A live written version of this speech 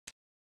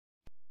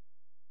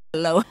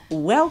Hello.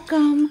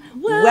 Welcome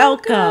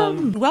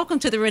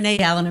to the Renee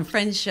Allen and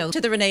Friends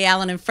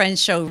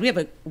Show. We have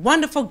a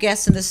wonderful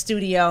guest in the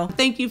studio.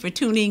 Thank you for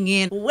tuning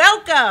in.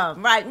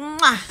 Welcome. Right.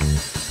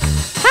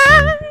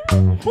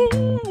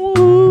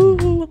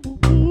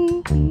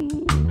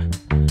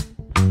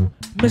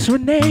 Miss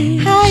Renee.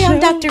 Hi, I'm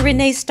Dr.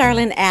 Renee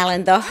Starlin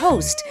Allen, the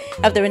host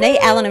of the Renee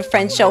Allen and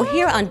Friends Show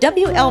here on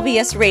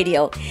WLVS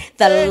Radio,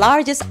 the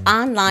largest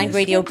online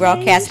radio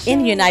broadcast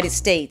in the United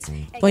States.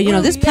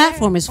 Well, this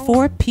platform is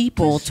for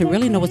people to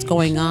really know what's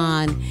going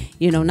on,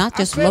 not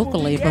just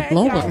locally, but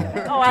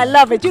globally. Oh, I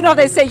love it.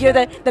 They say you're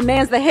the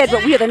man's the head,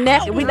 but we're the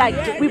neck. We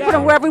put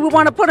them wherever we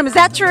want to put them. Is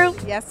that true?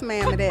 Yes,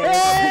 ma'am, it is.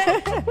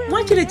 I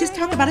want you to just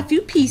talk about a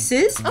few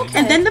pieces,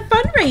 and then the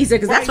fundraiser,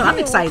 because that's what I'm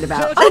excited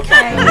about.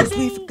 Okay.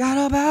 We forgot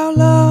about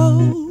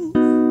love.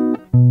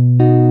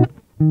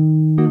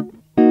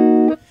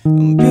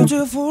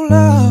 Beautiful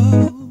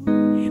love.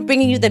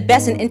 Bringing you the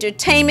best in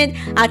entertainment,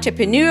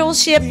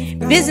 entrepreneurship,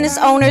 business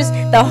owners,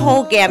 the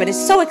whole gamut.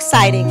 It's so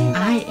exciting.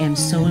 I am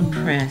so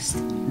impressed.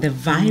 The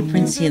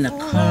vibrancy in the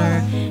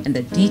car and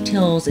the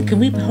details. Can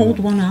we hold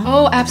one up?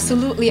 Oh,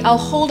 absolutely. I'll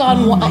hold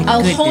on.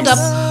 I'll hold up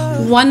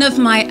one of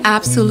my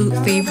absolute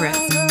favorites.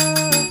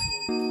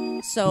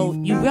 So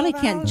you really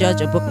can't judge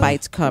a book by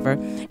its cover,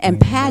 and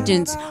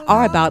pageants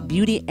are about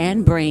beauty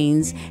and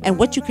brains and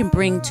what you can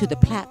bring to the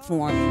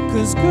platform.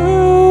 'Cause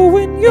girl,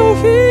 when you're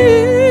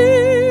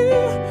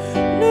here,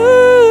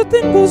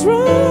 nothing goes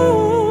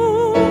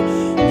wrong.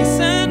 Yes,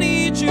 I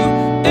need you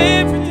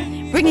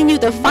everything. Bringing you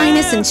the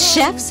finest in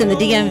chefs in the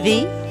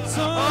DMV.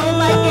 Oh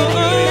my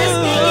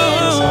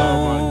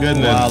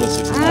goodness. Wow, this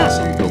is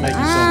awesome. Thank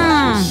you so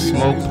much.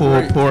 Smoked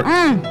pulled pork.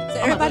 So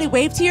everybody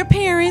wave to your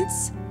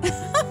parents.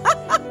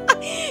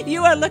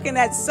 You are looking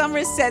at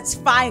Somerset's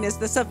finest,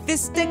 the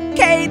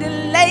sophisticated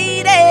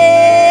ladies.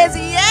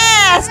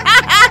 Yes!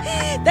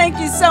 Thank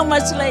you so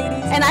much,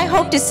 ladies. And I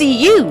hope to see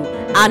you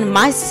on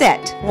my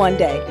set one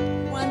day.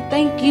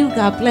 Thank you.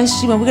 God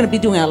bless you. And we're going to be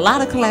doing a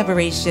lot of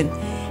collaboration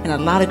and a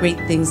lot of great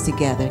things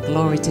together.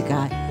 Glory to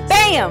God.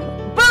 Bam!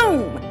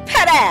 Boom!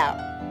 Ta-da!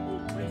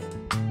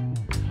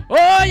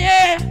 Oh,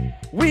 yeah.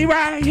 We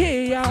right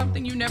here, y'all.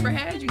 Something you never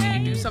had, you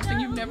need to do something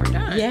you've never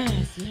done. Yes.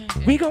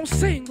 We gonna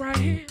sing right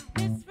here.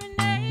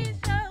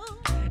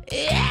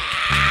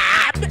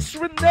 Yeah, Miss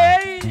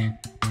Renee.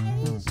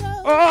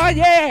 Oh,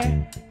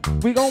 yeah.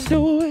 We gonna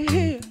do it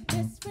here.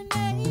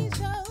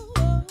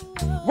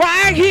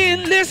 Right here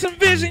in Listen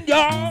Vision,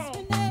 y'all.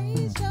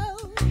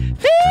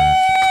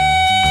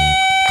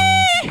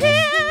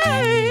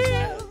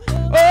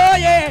 Oh,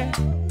 yeah.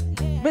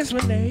 Miss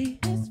Renee.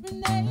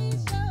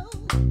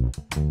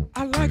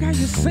 I like how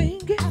you sing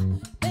it.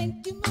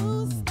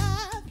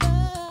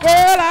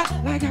 Girl,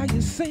 I like how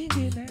you sing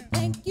it now.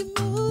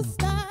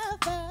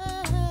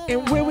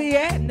 And where we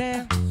at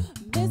now?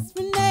 Miss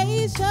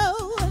Renee Show.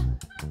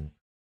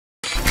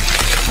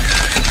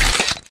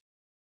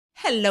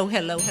 Hello,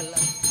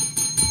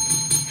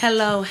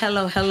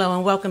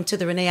 and welcome to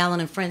the Renee Allen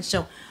and Friends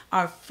Show,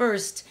 our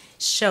first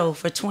show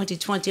for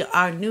 2020,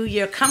 our new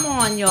year. Come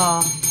on,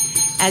 y'all.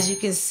 As you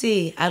can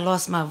see, I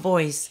lost my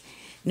voice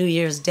New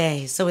Year's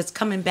Day, so it's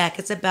coming back.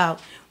 It's about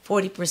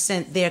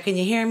 40% there. Can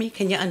you hear me?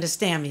 Can you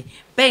understand me?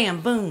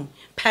 Bam, boom,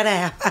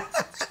 pa-da.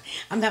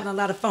 I'm having a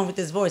lot of fun with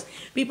this voice.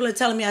 People are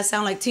telling me I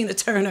sound like Tina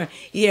Turner.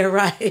 Yeah,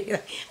 right.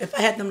 If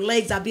I had them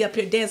legs, I'd be up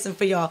here dancing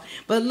for y'all.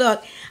 But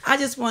look, I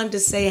just wanted to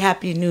say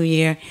Happy New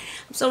Year.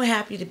 I'm so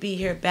happy to be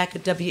here back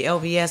at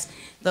WLVS,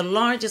 the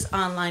largest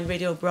online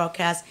radio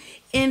broadcast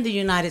in the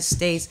United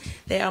States.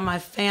 They are my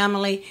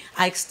family.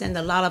 I extend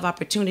a lot of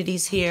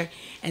opportunities here,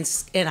 and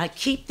I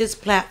keep this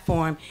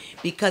platform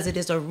because it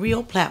is a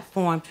real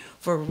platform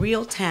for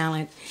real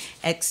talent,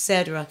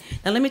 etc.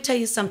 Now, let me tell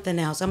you something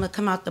else. I'm going to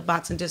come out the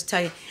box and just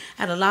tell you,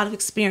 I had a lot of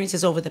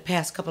experiences over the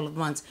past couple of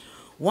months,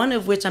 one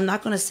of which I'm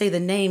not going to say the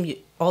name,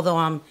 although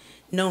I'm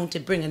known to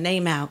bring a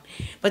name out,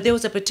 but there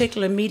was a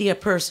particular media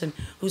person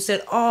who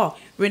said, oh,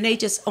 Renee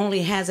just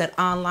only has that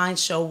online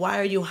show. Why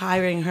are you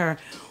hiring her?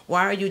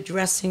 Why are you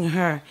dressing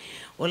her?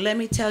 Well, let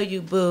me tell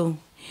you, boo,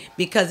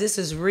 because this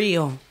is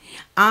real.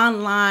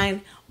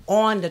 Online,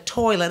 on the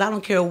toilet, I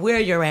don't care where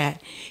you're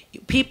at.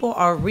 People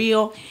are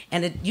real,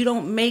 and you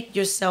don't make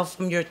yourself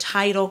from your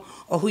title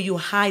or who you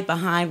hide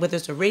behind, whether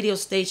it's a radio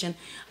station,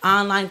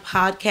 online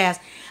podcast.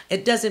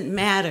 It doesn't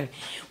matter.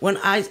 When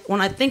I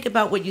think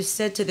about what you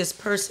said to this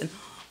person,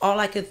 all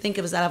I can think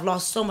of is that I've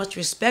lost so much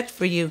respect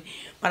for you,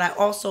 but I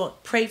also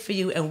pray for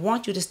you and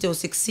want you to still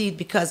succeed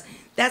because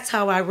that's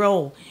how I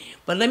roll.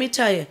 But let me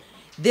tell you,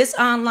 this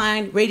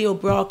online radio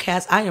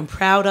broadcast I am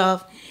proud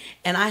of,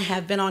 and I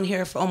have been on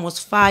here for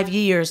almost 5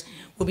 years.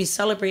 We'll be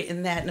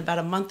celebrating that in about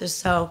a month or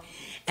so,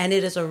 and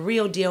it is a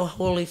real deal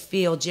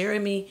Holyfield.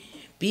 Jeremy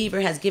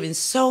Beaver has given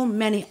so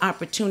many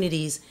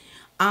opportunities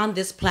on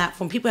this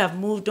platform. People have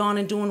moved on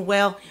and doing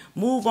well.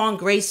 Move on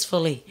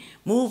gracefully.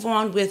 Move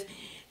on with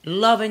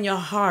love in your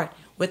heart,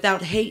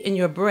 without hate in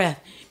your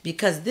breath,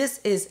 because this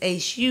is a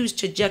huge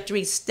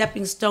trajectory,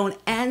 stepping stone,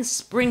 and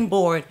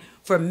springboard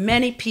for for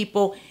many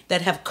people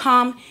that have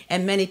come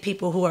and many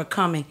people who are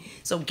coming.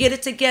 So get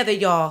it together,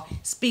 y'all.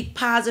 Speak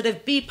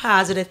positive,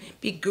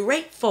 be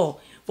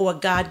grateful for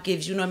what God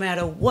gives you, no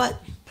matter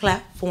what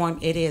platform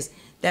it is.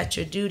 That's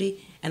your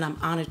duty, and I'm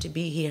honored to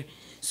be here.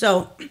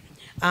 So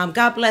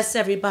God bless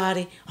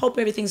everybody. Hope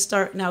everything's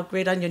starting out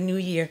great on your new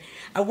year.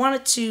 I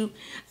wanted to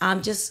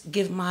just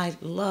give my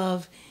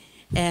love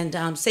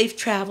and safe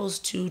travels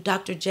to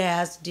Dr.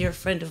 Jazz, dear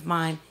friend of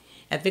mine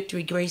at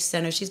Victory Grace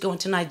Center. She's going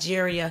to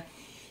Nigeria.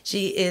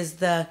 She is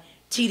the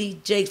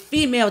TD Jakes,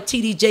 female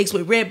TD Jakes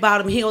with red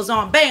bottom heels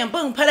on. Bam,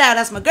 boom, put out.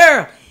 That's my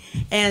girl.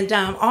 And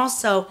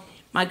also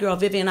my girl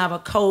Vivian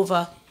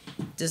Avakova,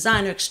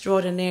 designer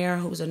extraordinaire,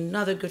 who's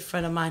another good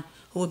friend of mine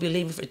who will be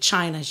leaving for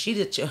China. She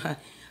did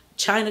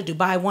China,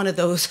 Dubai, one of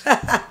those.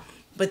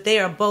 But they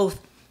are both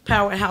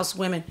powerhouse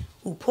women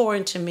who pour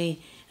into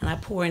me, and I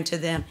pour into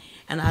them.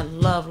 And I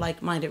love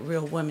like-minded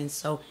real women.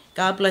 So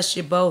God bless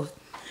you both.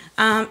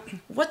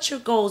 What's your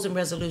goals and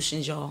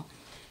resolutions, y'all?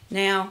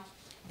 Now,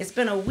 it's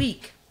been a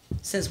week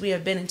since we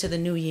have been into the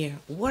new year.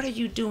 What are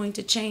you doing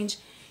to change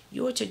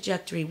your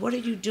trajectory? What are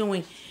you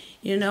doing?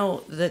 You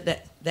know,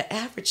 the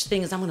average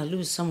thing is I'm going to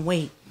lose some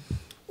weight,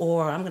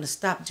 or I'm going to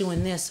stop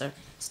doing this, or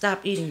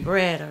stop eating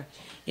bread, or,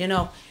 you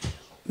know,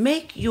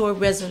 make your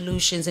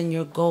resolutions and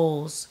your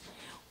goals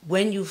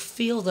when you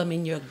feel them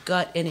in your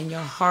gut and in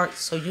your heart,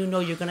 so you know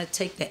you're going to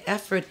take the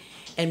effort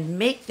and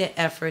make the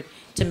effort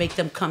to make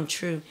them come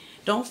true.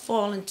 Don't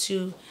fall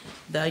into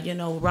the, you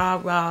know,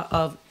 rah-rah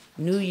of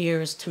New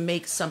Year's to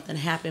make something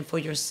happen for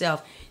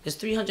yourself. There's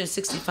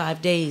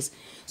 365 days.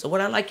 So what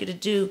I'd like you to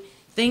do,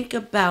 think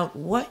about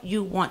what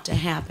you want to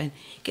happen.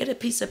 Get a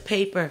piece of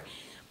paper.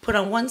 Put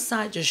on one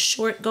side your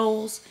short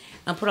goals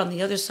and put on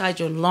the other side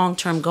your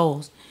long-term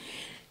goals.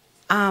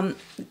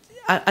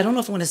 I don't know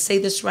if I want to say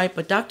this right,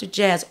 but Dr.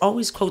 Jazz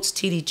always quotes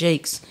T.D.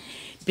 Jakes,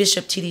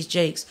 Bishop T.D.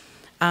 Jakes,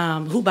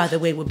 who, by the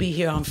way, will be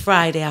here on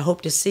Friday. I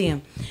hope to see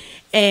him.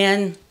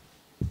 And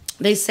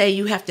they say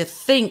you have to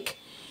think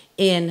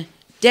in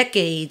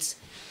decades,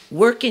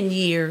 work in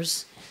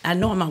years. I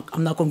know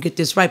I'm not going to get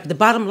this right, but the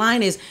bottom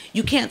line is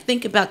you can't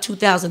think about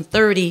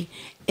 2030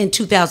 in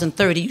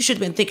 2030. You should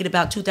have been thinking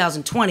about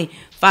 2020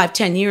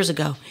 5-10 years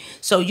ago.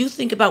 So you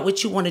think about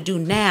what you want to do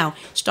now,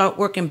 start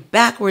working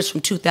backwards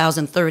from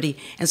 2030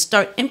 and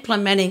start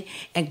implementing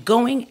and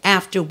going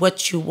after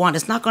what you want.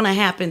 It's not going to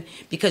happen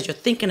because you're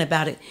thinking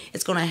about it.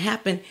 It's going to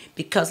happen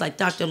because, like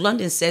Dr.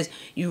 London says,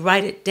 you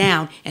write it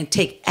down and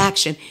take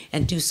action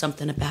and do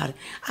something about it.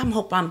 I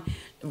hope I'm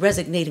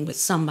resonating with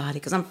somebody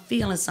because I'm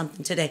feeling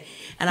something today.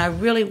 And I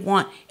really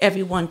want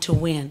everyone to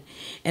win.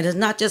 And it's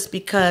not just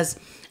because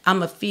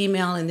I'm a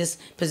female in this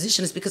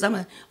position. It's because I'm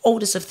the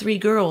oldest of 3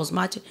 girls.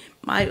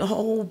 My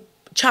whole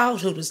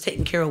childhood was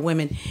taking care of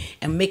women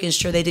and making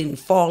sure they didn't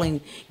fall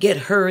and get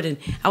hurt. And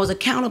I was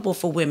accountable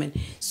for women.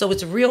 So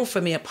it's real for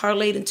me. It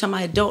parlayed into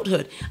my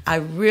adulthood. I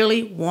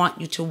really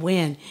want you to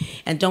win.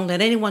 And don't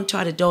let anyone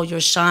try to dull your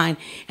shine.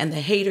 And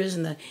the haters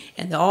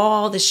and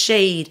all the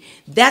shade,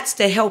 that's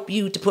to help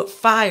you to put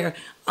fire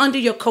under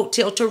your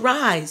coattail to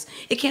rise.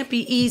 It can't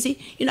be easy.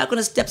 You're not going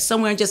to step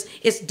somewhere and just,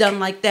 it's done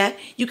like that.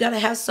 You got to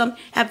have some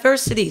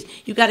adversities.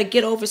 You got to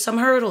get over some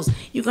hurdles.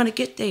 You're going to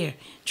get there.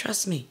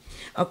 Trust me.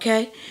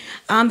 Okay?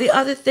 The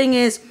other thing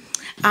is,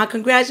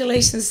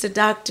 congratulations to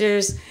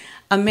Doctors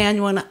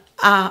Emmanuel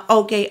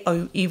Oge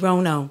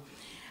Irono.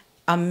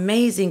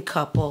 Amazing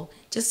couple.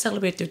 Just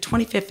celebrated their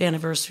 25th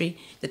anniversary,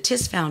 the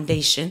TIS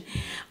Foundation.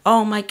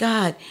 Oh, my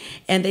God.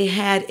 And they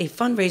had a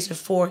fundraiser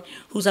for,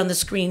 who's on the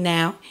screen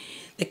now,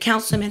 the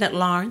Councilman at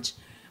Large,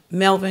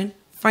 Melvin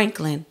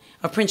Franklin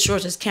of Prince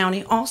George's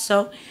County,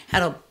 also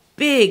had a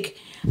big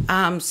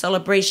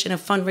celebration and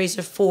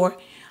fundraiser for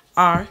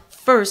our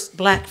first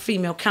Black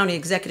female county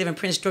executive in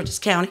Prince George's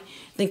County.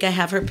 I think I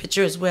have her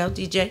picture as well,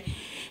 DJ.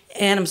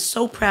 And I'm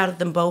so proud of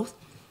them both.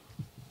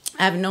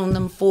 I've known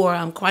them for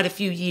quite a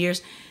few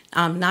years.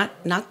 Not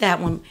that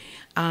one.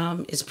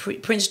 It's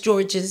Prince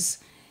George's.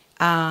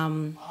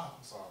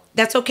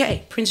 That's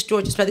okay. Prince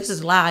George's Proud. This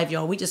is live,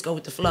 y'all. We just go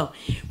with the flow.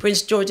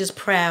 Prince George's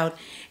Proud,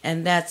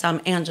 and that's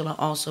Angela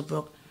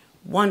Alsobrook.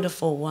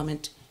 Wonderful woman,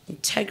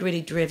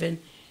 integrity-driven,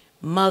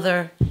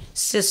 mother,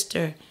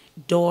 sister,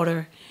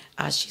 daughter.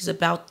 She's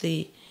about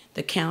the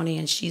county,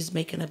 and she's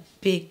making a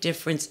big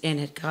difference in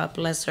it. God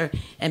bless her,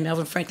 and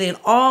Melvin Franklin, and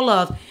all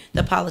of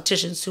the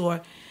politicians who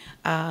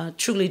are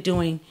truly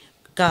doing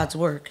God's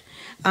work.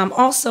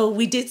 Also,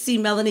 we did see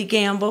Melanie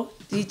Gamble,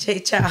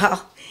 DJ Child,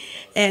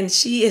 and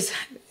she is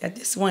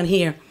this one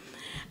here.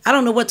 I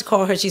don't know what to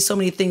call her. She's so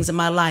many things in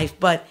my life,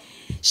 but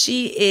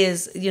she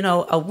is, you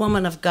know, a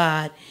woman of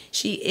God.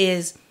 She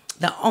is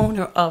the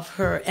owner of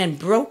her and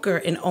broker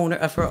and owner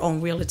of her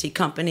own realty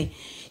company.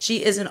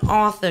 She is an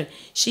author.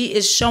 She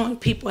is showing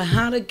people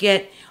how to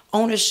get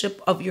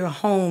ownership of your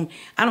home.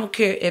 I don't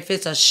care if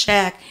it's a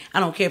shack. I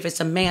don't care if it's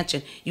a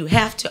mansion. You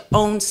have to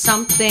own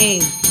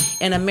something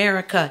in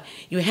America.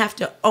 You have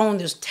to own.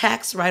 There's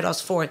tax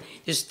write-offs for it.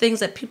 There's things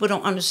that people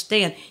don't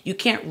understand. You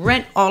can't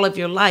rent all of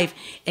your life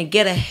and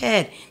get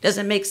ahead.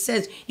 Doesn't make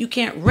sense. You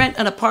can't rent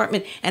an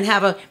apartment and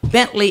have a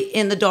Bentley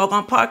in the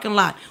doggone parking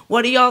lot.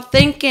 What are y'all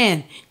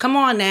thinking? Come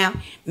on now.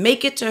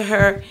 Make it to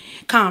her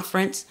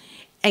conference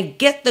and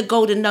get the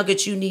golden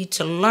nuggets you need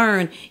to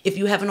learn if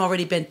you haven't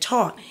already been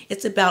taught.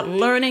 It's about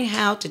learning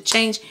how to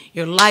change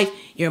your life,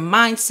 your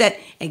mindset,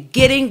 and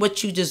getting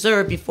what you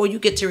deserve before you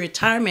get to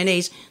retirement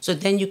age, so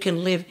then you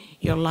can live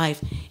your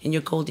life in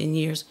your golden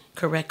years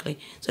correctly.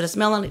 So that's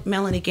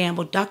Melanie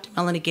Gamble, Dr.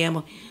 Melanie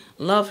Gamble.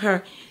 Love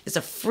her. It's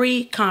a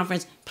free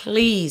conference.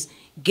 Please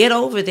get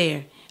over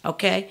there,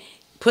 okay?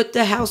 Put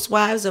the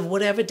housewives of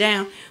whatever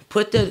down.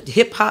 Put the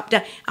hip hop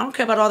down. I don't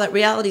care about all that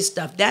reality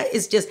stuff. That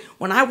is just,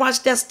 when I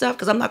watch that stuff,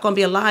 because I'm not going to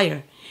be a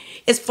liar,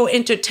 it's for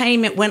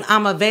entertainment when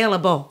I'm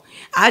available.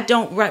 I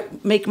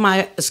don't make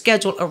my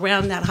schedule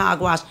around that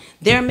hogwash.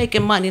 They're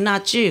making money,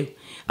 not you.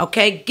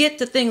 Okay? Get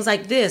to things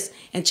like this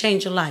and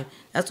change your life.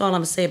 That's all I'm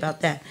going to say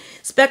about that.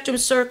 Spectrum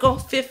Circle,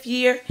 5th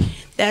year.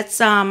 That's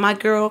my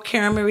girl,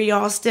 Karen Marie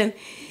Austin.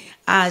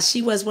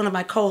 She was one of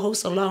my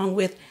co-hosts along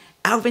with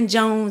Alvin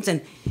Jones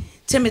and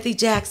Timothy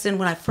Jackson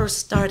when I first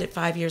started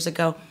 5 years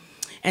ago.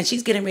 And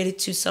she's getting ready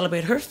to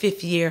celebrate her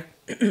 5th year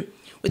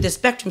with the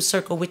Spectrum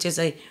Circle, which is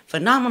a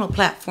phenomenal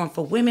platform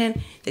for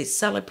women. They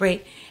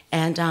celebrate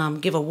and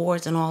give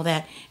awards and all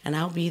that. And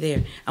I'll be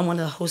there. I'm one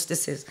of the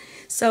hostesses.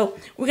 So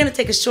we're going to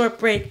take a short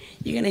break.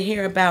 You're going to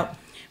hear about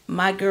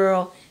my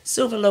girl,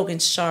 Silver Logan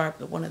Sharp,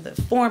 one of the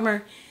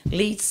former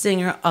lead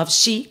singer of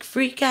Chic,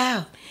 Freak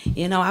Out.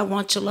 You know, I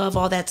Want Your Love,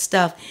 all that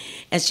stuff.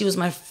 And she was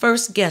my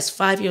first guest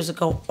 5 years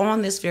ago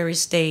on this very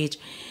stage.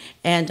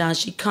 And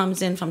she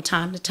comes in from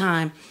time to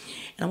time.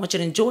 And I want you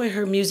to enjoy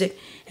her music.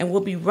 And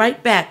we'll be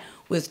right back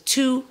with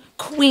 2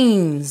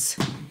 queens.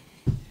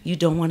 You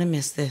don't want to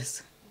miss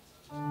this.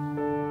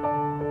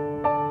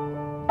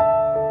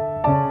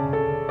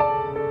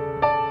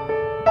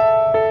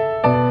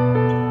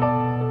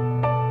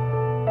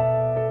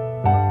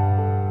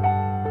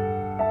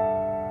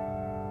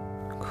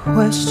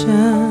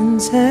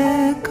 Questions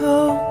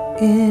echo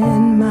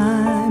in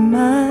my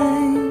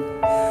mind,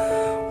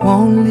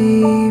 won't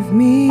leave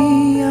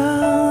me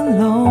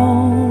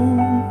alone.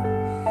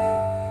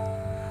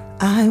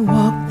 I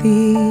walk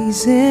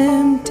these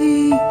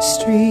empty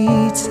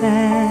streets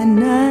at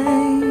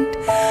night.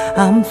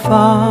 I'm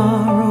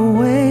far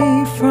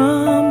away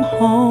from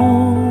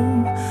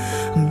home.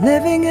 I'm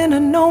living in a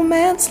no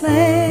man's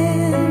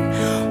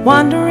land,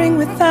 wandering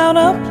without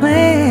a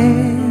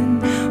plan.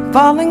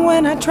 Falling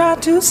when I try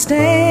to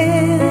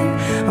stand,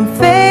 I'm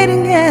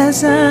fading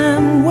as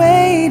I'm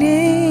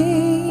waiting.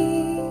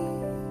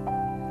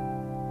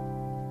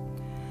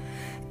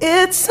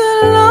 It's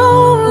a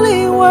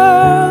lonely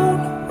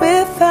world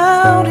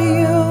without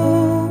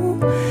you,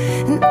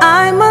 and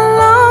I'm a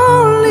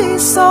lonely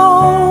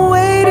soul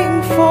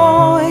waiting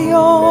for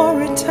your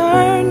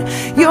return.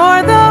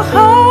 You're the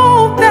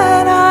hope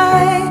that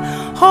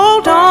I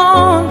hold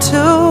on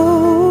to.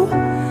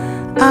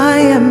 I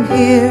am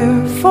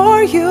here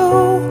for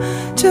you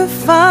to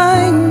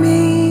find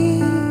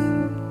me,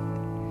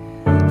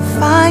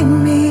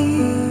 find me.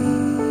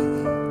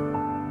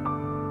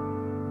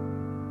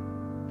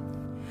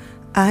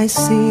 I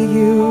see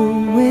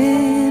you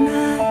when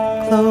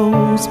I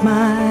close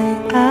my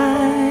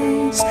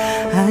eyes.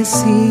 I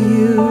see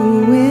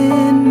you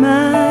in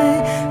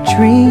my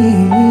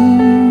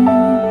dreams.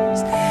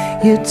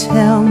 You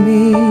tell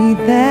me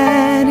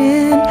that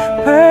in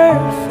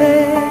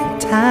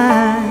perfect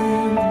time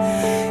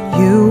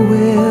you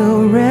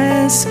will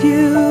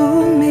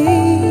rescue me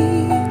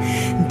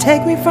and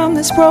take me from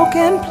this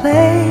broken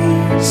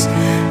place.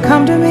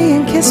 Come to me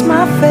and kiss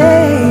my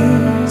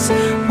face.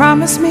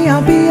 Promise me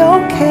I'll be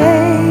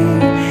okay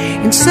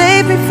and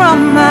save me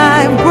from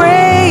my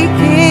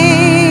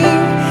breaking.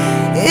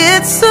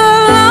 It's a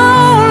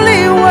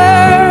lonely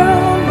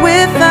world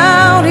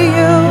without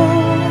you,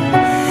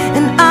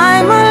 and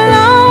I'm a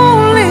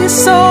lonely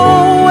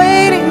soul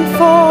waiting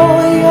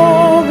for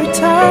your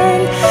return.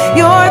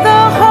 You're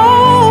the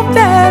hope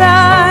that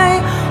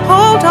I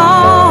hold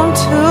on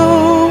to.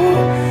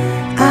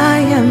 I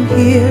am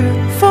here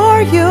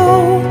for you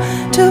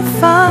to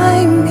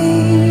find me,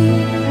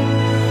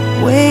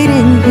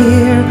 waiting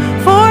here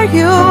for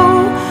you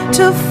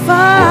to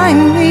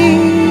find me,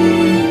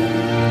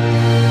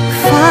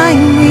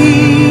 find me.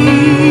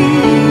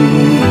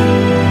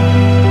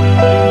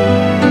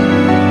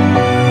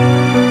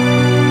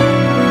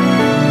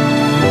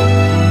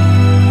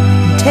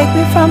 Take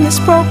me from this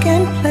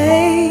broken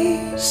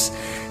place.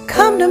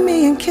 Come to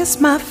me and kiss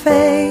my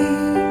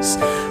face.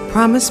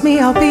 Promise me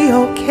I'll be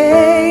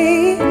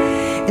okay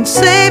and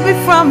save me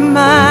from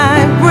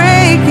my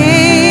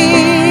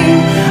breaking.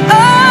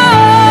 Oh,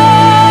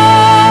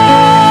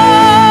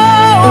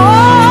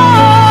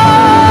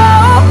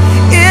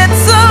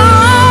 it's a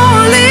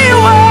lonely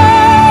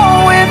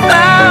world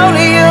without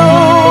you,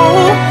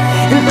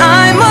 and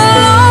I'm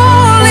alone.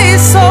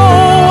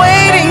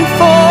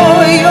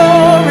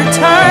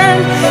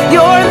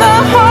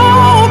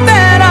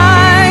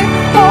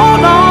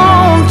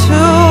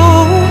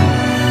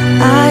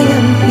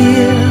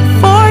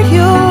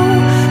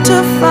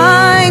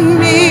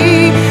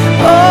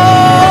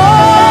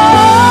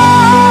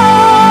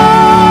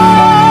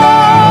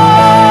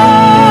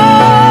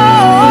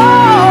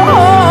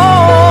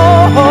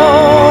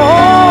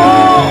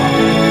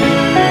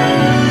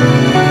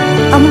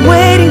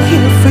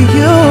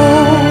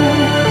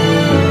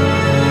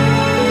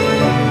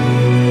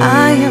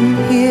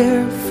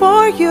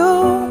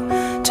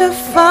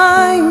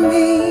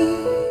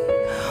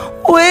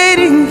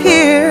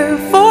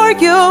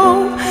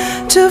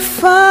 to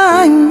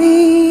find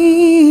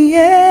me.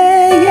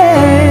 Yeah,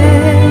 yeah.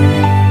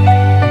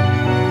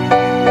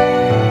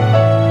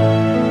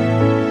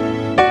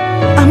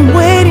 I'm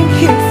waiting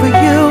here for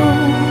you,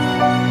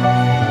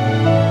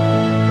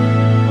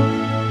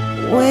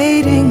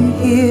 waiting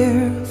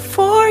here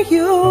for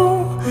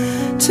you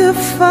to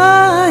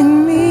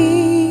find me.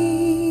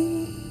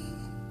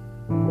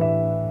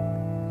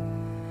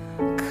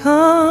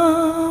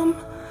 Come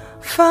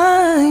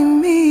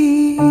find me.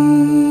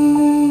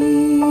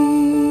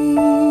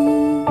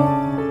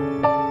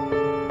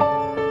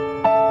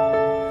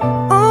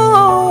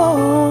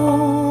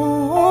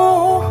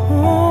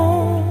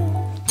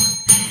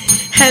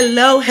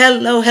 Hello,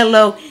 hello,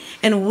 hello,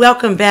 and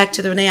welcome back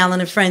to the Renee Allen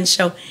and Friends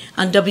show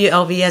on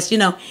WLVS. You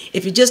know,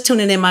 if you're just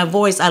tuning in, my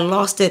voice, I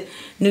lost it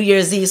New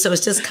Year's Eve, so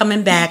it's just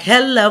coming back.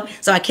 Hello,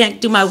 so I can't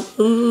do my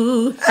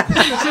woo, but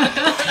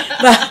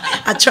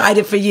I tried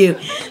it for you.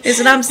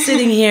 Listen, I'm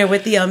sitting here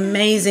with the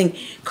amazing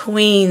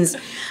queens,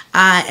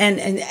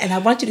 and I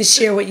want you to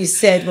share what you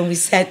said when we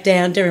sat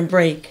down during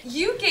break.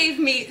 You gave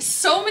me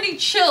so many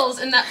chills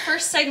in that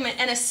first segment,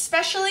 and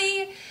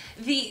especially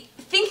the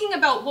thinking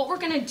about what we're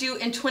going to do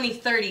in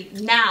 2030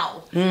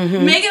 now.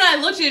 Mm-hmm. Meg and I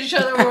looked at each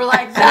other and we were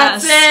like,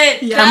 that's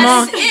it. Yes. Come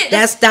on. It.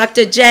 That's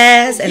Dr.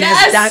 Jazz and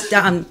yes. that's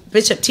Dr.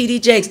 Bishop T.D.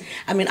 Jakes.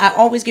 I mean, I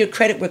always give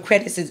credit where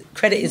credit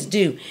is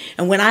due.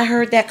 And when I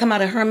heard that come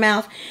out of her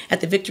mouth at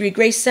the Victory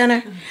Grace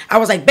Center, I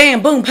was like,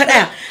 bam, boom, put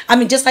out. I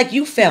mean, just like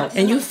you felt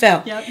and you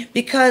felt. Yep.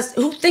 Because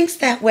who thinks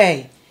that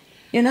way?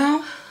 You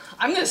know?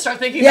 I'm going to start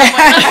thinking that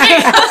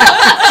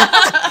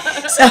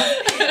way. So,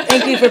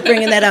 thank you for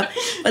bringing that up.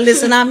 But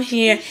listen, I'm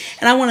here,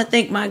 and I want to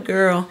thank my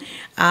girl,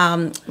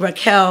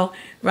 Raquel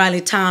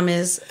Riley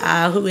Thomas,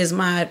 who is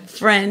my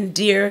friend,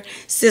 dear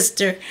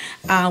sister,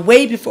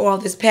 way before all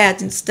this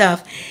pageant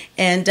stuff.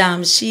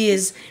 And she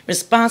is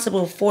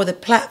responsible for the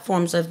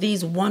platforms of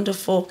these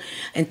wonderful,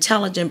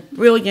 intelligent,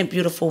 brilliant,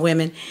 beautiful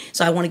women.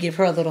 So I want to give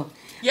her a little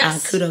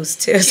kudos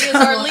too. She is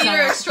our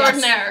leader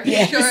extraordinaire.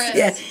 Yes, she sure is.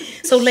 Yes.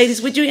 So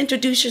ladies, would you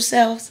introduce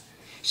yourselves?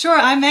 Sure,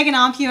 I'm Megan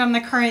Ompue. I'm the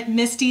current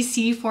Miss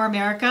DC for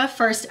America,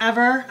 first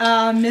ever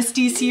Miss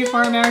DC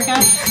for America.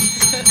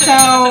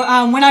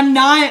 So when I'm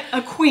not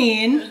a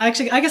queen,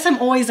 actually, I guess I'm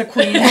always a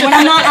queen, but when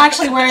I'm not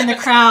actually wearing the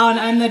crown,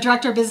 I'm the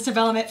Director of Business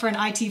Development for an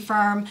IT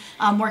firm,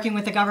 working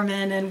with the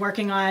government and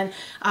working on,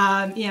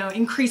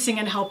 increasing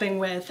and helping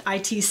with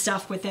IT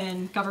stuff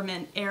within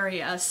government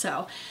areas.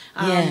 So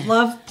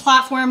love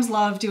platforms,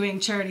 love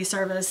doing charity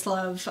service,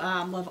 love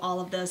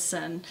all of this,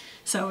 and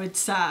so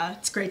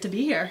it's great to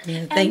be here.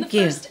 Yeah, thank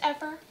you. First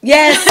ever.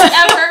 Yes. First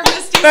ever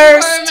Miss DC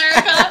for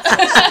America.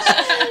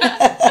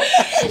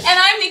 And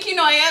I'm Nikki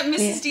Noya,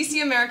 Mrs.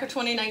 DC America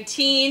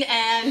 2019,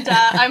 and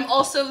I'm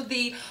also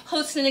the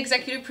host and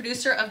executive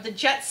producer of the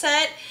Jet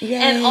Set. Yay.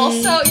 And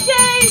also,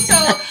 yay! So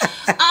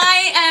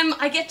I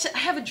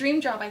have a dream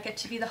job. I get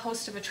to be the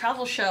host of a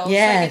travel show.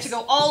 Yes. So I get to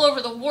go all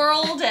over the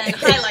world and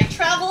highlight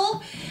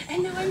travel.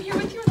 And now I'm here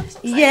with you. And I'm so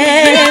excited.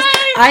 Yes,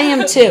 I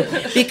am too.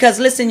 Because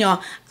listen,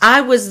 y'all,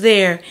 I was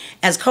there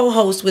as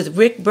co-host with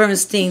Rick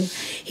Bernstein.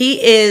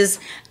 He is,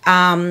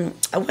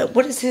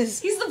 what is his?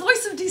 He's the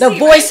voice of DC. The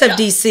voice of right?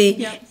 DC.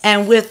 Yep.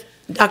 And with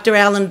Dr.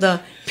 Allen,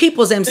 the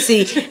People's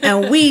MC.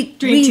 And we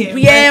dream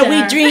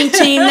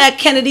team that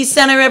Kennedy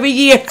Center every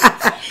year.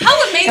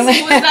 How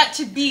amazing was that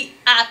to be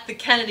at the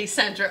Kennedy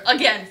Center?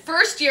 Again,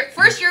 first year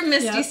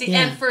Miss DC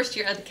and first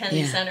year at the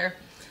Kennedy Center.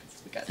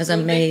 That's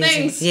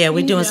amazing. Yeah,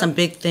 we're doing some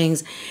big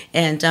things.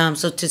 And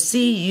so to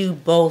see you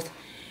both,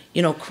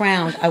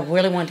 crowned, I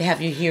really wanted to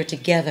have you here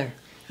together,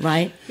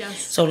 right? Yes.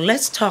 So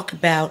let's talk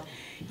about,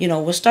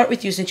 we'll start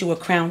with you since you were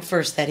crowned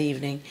first that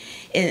evening.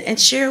 And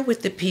share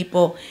with the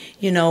people,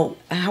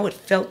 how it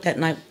felt that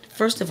night,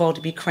 first of all,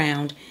 to be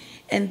crowned,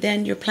 and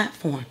then your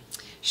platform.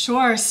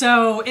 Sure.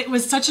 So it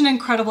was such an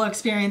incredible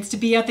experience to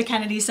be at the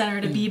Kennedy Center,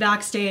 to be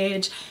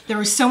backstage. There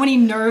were so many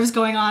nerves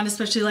going on,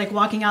 especially like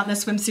walking out in the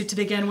swimsuit to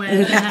begin with.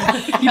 And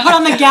then you put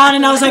on the gown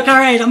and I was like, all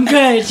right, I'm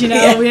good.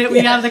 We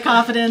have the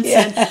confidence.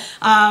 Yeah.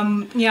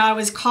 And, I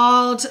was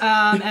called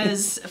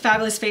as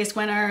Fabulous Face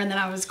winner, and then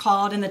I was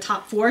called in the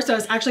top 4. So I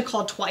was actually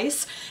called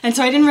twice. And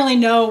so I didn't really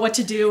know what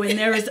to do. And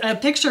there was a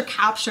picture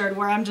captured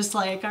where I'm just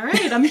like, all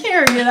right, I'm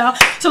here,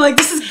 So like,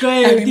 this is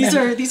good.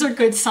 These are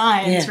good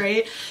signs,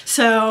 right?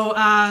 So,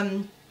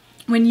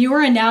 when you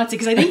were announcing,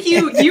 because I think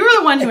you were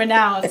the one who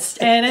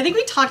announced, and I think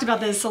we talked about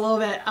this a little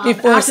bit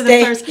before after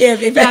the first,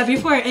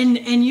 before,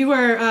 and you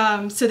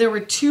were so there were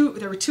two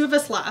of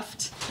us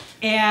left,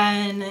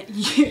 and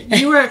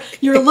you were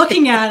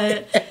looking at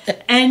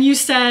it, and you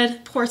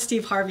said, poor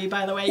Steve Harvey,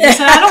 by the way, you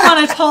said, I don't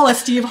want to pull a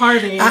Steve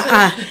Harvey,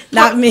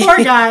 not me, poor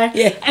guy,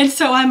 and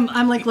so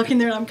I'm like looking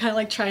there, and I'm kind of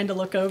like trying to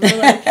look over,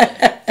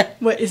 like.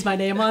 what is my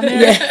name on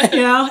there?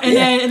 You know,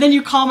 and then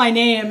you call my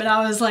name, and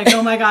I was like,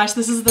 oh my gosh,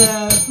 this is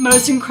the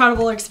most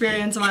incredible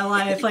experience of my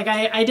life. Like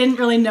I didn't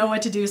really know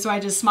what to do, so I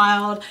just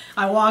smiled.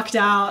 I walked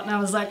out, and I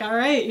was like, all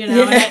right, you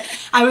know. And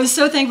I was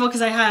so thankful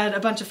because I had a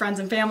bunch of friends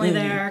and family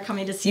there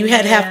coming to see me. You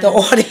had half the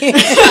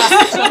audience.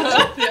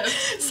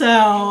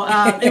 So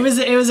it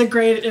was a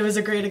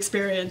great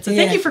experience. And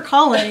thank you for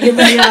calling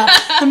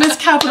the Miss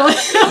Capital.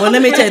 Well,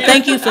 let me tell you,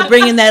 thank you for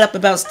bringing that up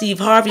about Steve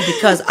Harvey,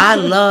 because I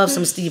love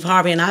some Steve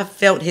Harvey, and I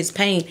felt his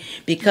pain,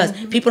 because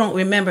people don't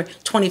remember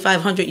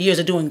 2,500 years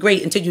of doing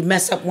great until you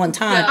mess up one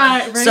time.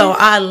 Right. So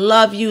I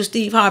love you,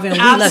 Steve Harvey, and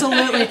we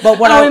absolutely. love. But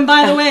what and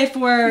by the way,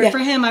 for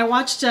him, I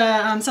watched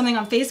something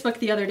on Facebook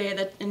the other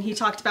day and he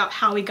talked about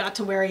how he got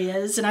to where he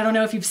is, and I don't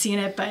know if you've seen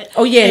it, but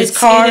his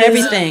car,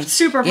 everything,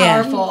 super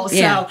powerful.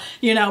 So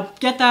you know,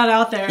 get that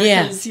out there.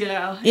 Because, you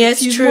know,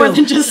 it's true. More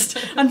than just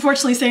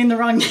unfortunately saying the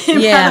wrong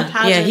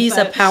name. He's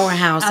a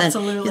powerhouse,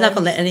 absolutely. And he's not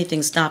gonna let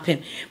anything stop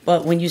him.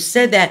 But when you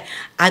said that,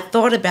 I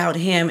thought about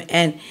him,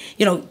 and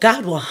you know,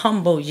 God will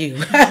humble you,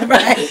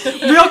 right?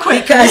 Real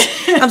quick, because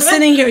I'm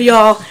sitting here,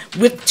 y'all,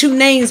 with two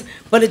names,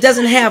 but it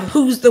doesn't have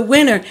who's the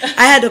winner.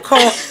 I had to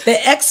call the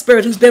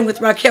expert who's been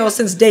with Raquel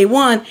since day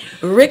one,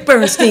 Rick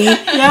Bernstein.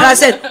 And I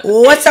said,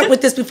 what's up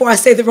with this before I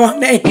say the wrong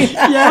name?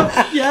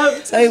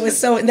 Yep. So it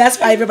was and that's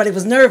why everybody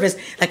was nervous.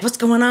 Like, what's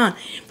going on?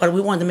 But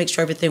we wanted to make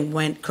sure everything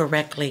went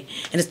correctly.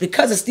 And it's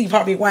because of Steve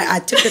Harvey why I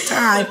took the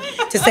time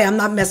to say I'm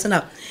not messing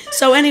up.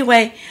 So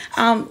anyway,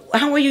 how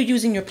are you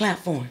using your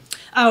platform?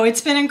 Oh,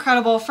 it's been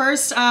incredible.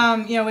 First,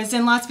 was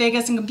in Las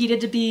Vegas and competed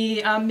to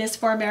be Miss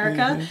for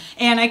America,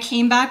 and I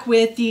came back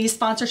with the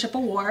sponsorship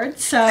award.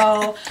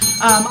 So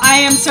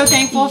I am so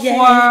thankful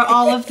for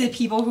all of the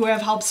people who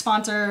have helped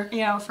sponsor,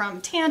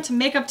 from tan to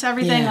makeup to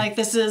everything. Like,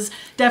 this is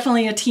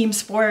definitely a team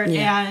sport,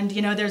 and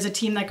there's a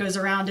team that goes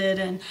around it,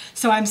 and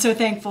so I'm so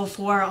thankful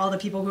for all the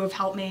people who have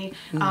helped me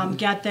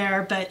get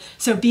there. But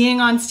so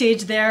being on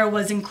stage there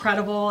was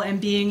incredible,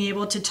 and being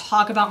able to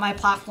talk about my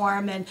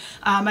platform, and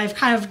I've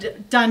kind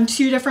of done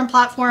two different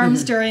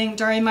platforms during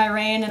my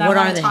reign, and I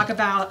want to talk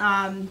about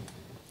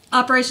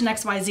Operation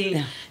XYZ.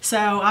 Yeah. So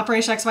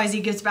Operation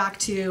XYZ gives back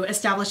to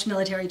established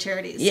military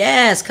charities.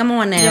 Yes, come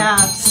on now. Yeah,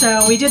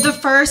 so we did the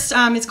first,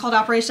 it's called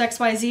Operation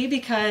XYZ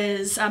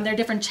because there are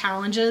different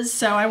challenges.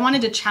 So I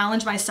wanted to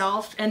challenge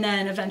myself and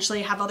then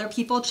eventually have other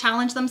people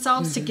challenge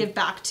themselves to give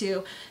back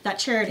to that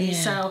charity. Yeah.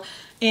 So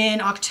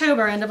in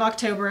October, end of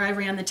October, I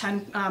ran the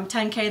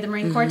 10K, the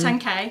Marine Corps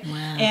 10K,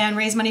 and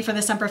raised money for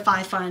the Semper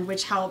Fi Fund,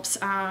 which helps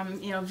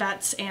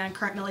vets and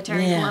current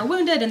military who are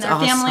wounded and their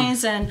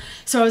families. And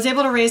so I was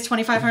able to raise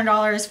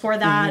 $2,500 for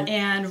that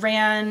and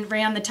ran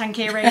the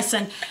 10K race.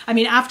 And I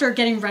mean, after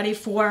getting ready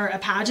for a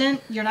pageant,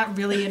 you're not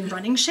really in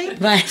running shape.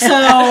 Right. So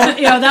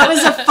that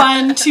was a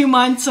fun 2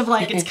 months of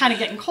like, it's kind of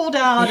getting cold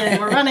out and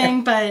we're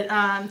running, but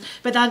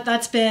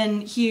that's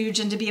been huge.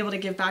 And to be able to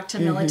give back to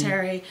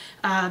military,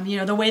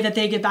 the way that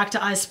they give back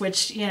to us,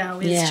 which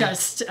is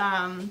just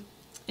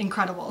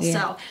incredible.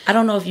 So I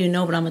don't know if you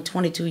know, but I'm a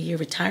 22-year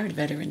retired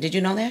veteran. Did you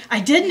know that? I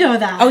did know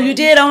that. Oh, you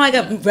did? Oh my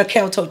God,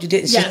 Raquel told you,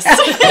 didn't she? Yes.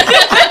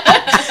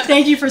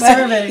 Thank you for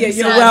serving. Yeah,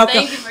 you're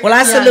welcome. Well,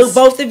 I salute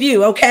both of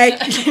you. Okay.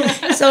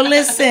 So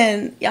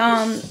listen,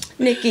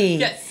 Nikki.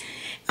 Yes.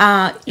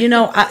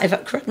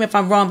 Correct me if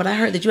I'm wrong, but I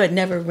heard that you had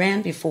never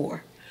ran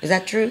before. Is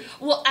that true?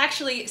 Well,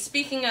 actually,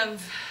 speaking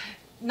of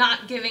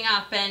not giving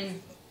up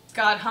and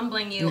God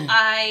humbling you,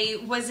 I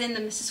was in the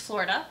Mrs.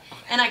 Florida,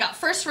 and I got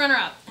first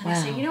runner-up. And I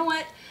said, you know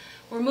what?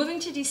 We're moving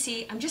to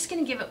D.C. I'm just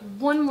going to give it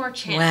one more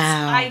chance.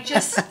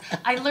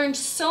 Wow. I learned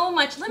so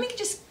much. Let me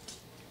just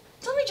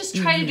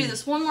try to do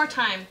this one more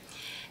time.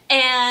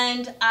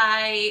 And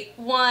I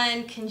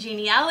won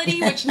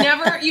congeniality, which you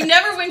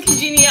never win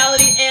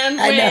congeniality and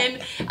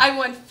win. I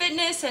won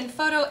fitness and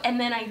photo, and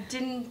then I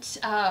didn't,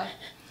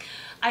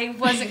 I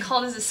wasn't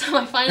called as a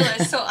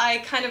semifinalist, so I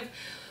kind of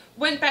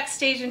went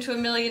backstage into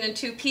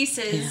 1,000,002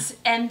 pieces,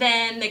 and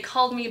then they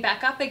called me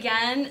back up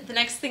again. The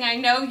next thing I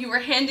know, you were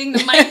handing the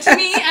mic to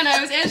me, and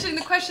I was answering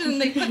the question, and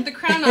they put the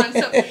crown on.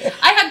 So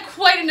I had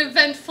quite an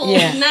eventful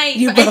night,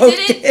 but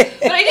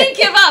I didn't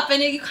give up.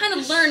 And you kind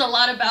of learn a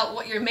lot about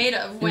what you're made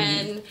of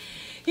when,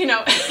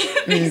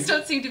 things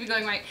don't seem to be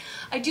going right.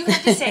 I do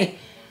have to say,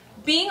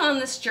 being on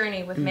this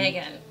journey with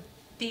Megan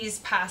these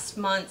past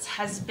months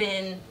has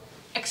been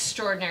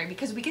extraordinary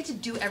because we get to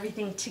do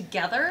everything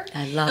together.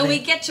 I love it. And we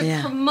get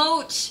to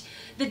promote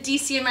the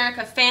DC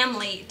America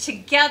family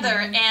together,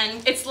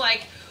 and it's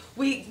like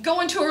we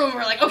go into a room and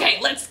we're like, okay,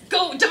 let's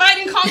go divide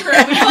and conquer,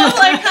 and we all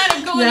like kind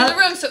of go into the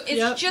room. So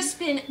it's just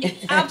been an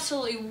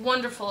absolutely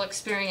wonderful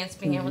experience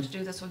being able to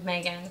do this with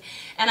Megan.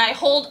 And I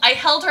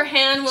held her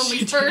hand when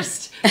we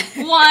first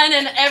won,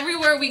 and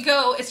everywhere we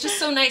go, it's just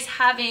so nice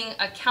having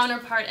a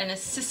counterpart and a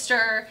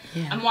sister.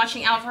 I'm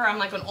watching out for her. I'm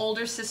like an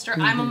older sister.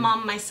 I'm a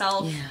mom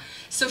myself.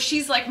 So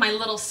she's like my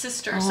little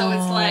sister. So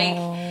it's like,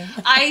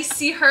 I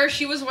see her,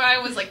 she was where I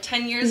was like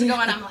 10 years ago,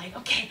 and I'm like,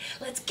 okay,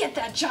 let's get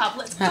that job.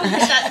 Let's go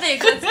get that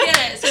thing. Let's get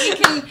it.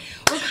 So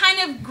we're kind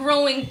kind of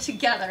growing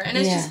together, and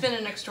it's Yeah. just been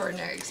an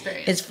extraordinary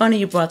experience. It's funny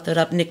you brought that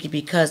up, Nikki,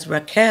 because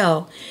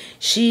Raquel,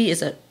 she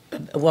is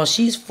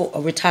she's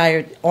a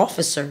retired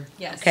officer.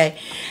 Yes. Okay,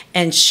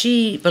 and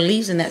she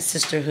believes in that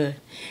sisterhood,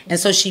 and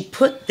so she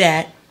put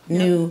that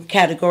new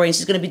category, and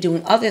she's going to be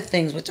doing other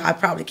things, which I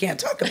probably can't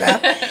talk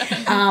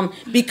about,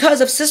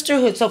 because of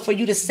sisterhood. So for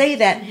you to say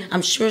that,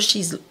 I'm sure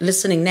she's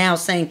listening now,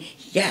 saying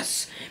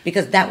yes,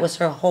 because that was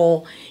her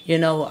whole,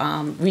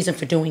 reason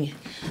for doing it.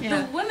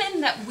 The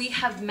women that we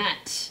have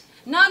met,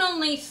 not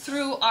only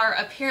through our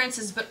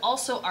appearances, but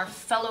also our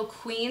fellow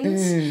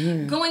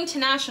queens, going to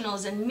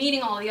nationals and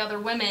meeting all the other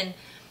women,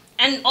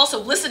 and also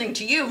listening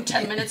to you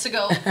 10 minutes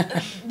ago,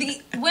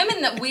 the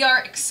women that we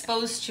are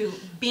exposed to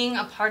being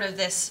a part of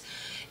this,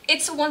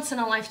 it's a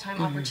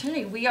once-in-a-lifetime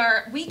opportunity.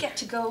 We get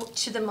to go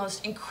to the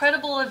most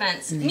incredible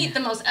events, meet the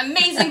most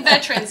amazing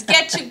veterans,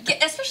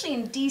 especially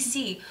in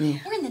D.C.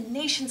 We're in the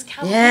nation's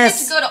capital. Yes. We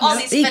get to go to all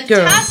these Speak,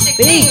 fantastic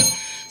girl. Speak. things.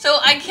 So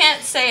I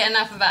can't say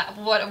enough about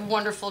what a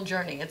wonderful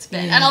journey it's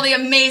been. And all the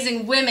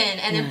amazing women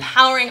and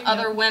empowering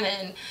other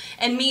women.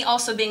 And me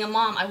also being a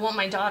mom, I want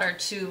my daughter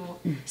to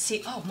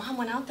see, oh, Mom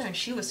went out there and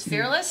she was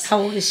fearless. How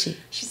old is she?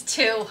 She's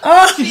 2.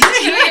 Oh. She's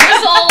 2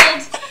 years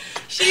old.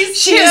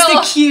 She's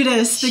the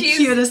cutest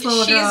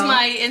little girl. She's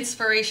my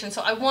inspiration.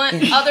 So I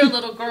want other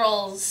little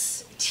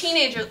girls,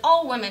 teenagers,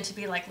 all women to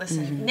be like,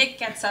 listen, Nick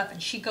gets up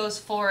and she goes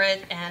for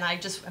it, and I'm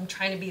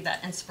trying to be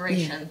that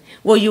inspiration. Yeah.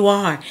 Well, you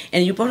are.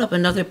 And you brought up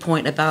another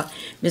point about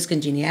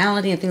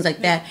miscongeniality and things like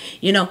that.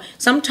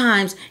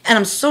 Sometimes, and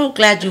I'm so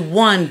glad you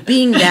won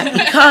being that,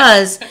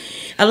 because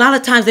a lot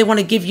of times they want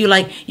to give you,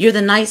 like, you're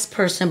the nice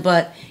person,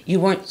 but you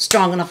weren't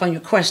strong enough on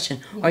your question,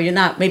 or you're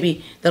not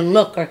maybe the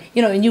look, or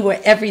and you were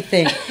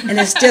everything, and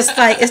it's just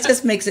like it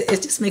just makes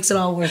it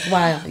all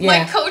worthwhile. Yeah.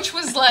 My coach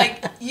was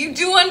like, "You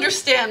do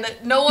understand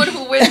that no one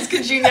who wins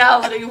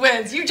congeniality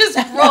wins. You just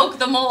broke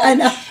the mold." I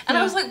know. And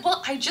I was like,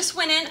 "Well, I just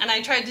went in and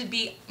I tried to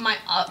be my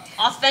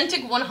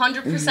authentic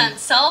 100%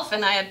 self,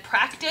 and I had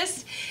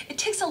practiced. It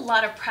takes a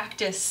lot of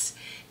practice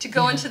to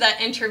go into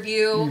that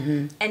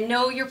interview and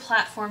know your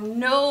platform,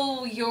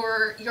 know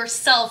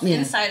yourself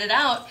inside and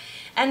out."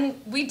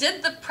 And we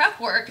did the prep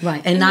work.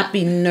 Right, and not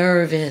be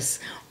nervous,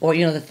 or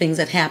the things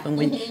that happen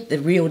when the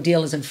real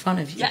deal is in front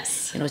of you.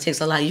 Yes. It takes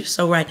a lot. You're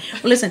so right.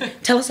 Well, listen,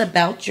 tell us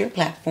about your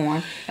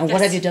platform and what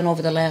have you done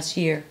over the last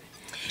year?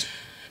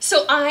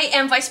 So I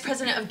am Vice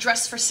President of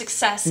Dress for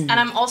Success, and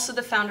I'm also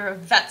the founder of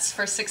Vets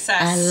for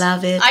Success. I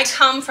love it. I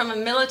come from a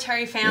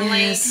military family.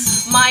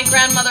 Yes. My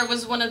grandmother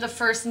was one of the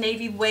first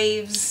Navy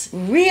waves.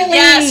 Really?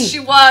 Yes, she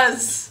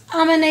was.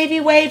 I'm a Navy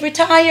wave,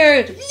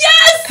 retired.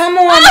 Yes! Come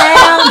on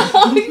now.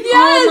 Oh, yes.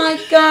 Oh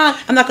my God.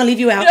 I'm not going to leave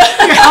you out.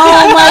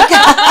 Oh my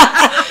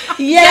God.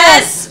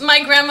 Yes.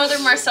 My grandmother,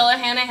 Marcella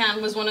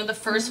Hanahan, was one of the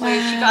first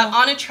waves. She got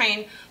on a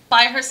train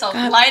by herself,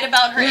 lied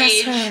about her bless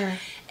age, her.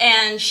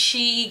 and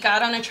she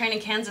got on a train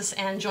in Kansas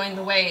and joined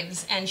the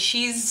waves. And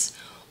she's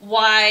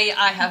why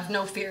I have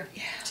no fear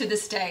to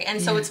this day. And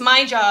so it's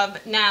my job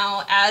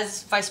now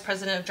as Vice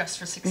President of Dress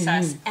for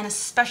Success, and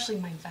especially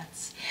my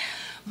vets.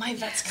 My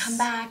vets come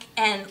back,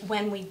 and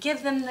when we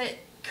give them the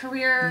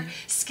career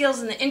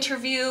skills in the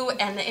interview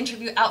and the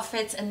interview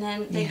outfits, and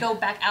then they go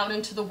back out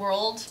into the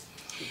world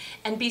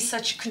and be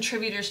such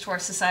contributors to our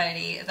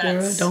society.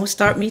 Girl, don't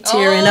start me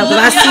tearing up. But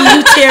I see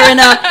you tearing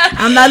up.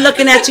 I'm not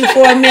looking at you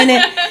for a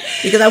minute,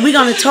 because we're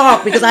going to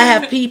talk, because I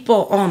have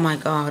people. Oh my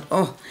God.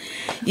 Oh,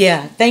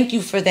 yeah. Thank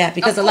you for that,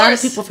 because a lot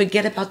of people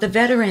forget about the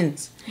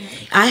veterans.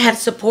 I had a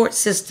support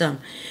system,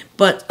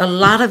 but a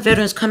lot of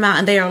veterans come out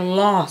and they are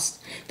lost.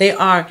 They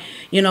are,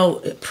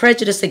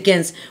 prejudiced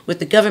against, with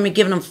the government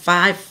giving them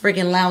 5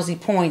 friggin' lousy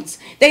points.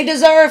 They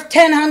deserve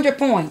 1,000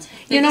 points.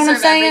 You know what I'm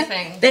saying?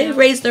 Everything. They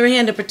raised their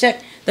hand to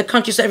protect the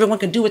country so everyone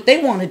can do what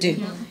they want to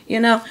do.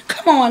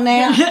 Come on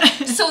now.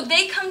 So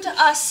they come to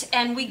us,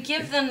 and we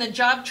give them the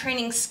job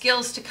training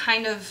skills to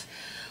kind of.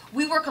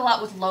 We work a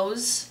lot with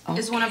Lowe's,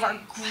 is one of our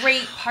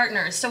great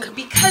partners. So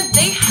because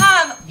they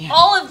have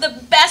all of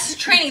the best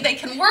training, they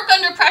can work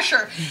under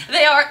pressure.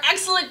 They are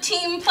excellent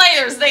team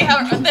players.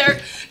 They're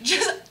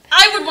just,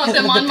 I would want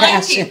them on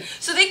my team.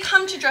 So they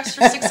come to Dress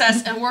for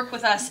Success and work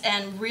with us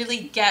and really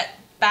get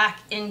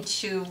back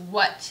into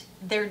what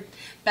their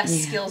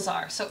best skills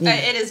are. So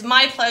it is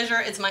my pleasure.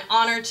 It's my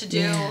honor to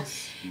do.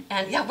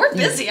 And we're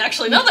busy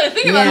actually. Now that I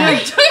think about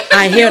it,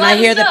 I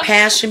hear the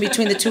passion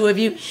between the two of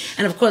you.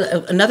 And of course,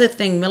 another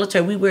thing,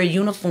 military, we wear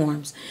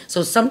uniforms.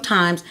 So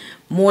sometimes,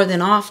 more than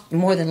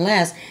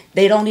less,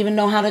 they don't even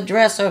know how to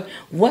dress or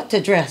what to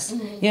dress. So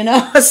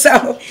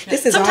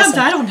this is Sometimes awesome.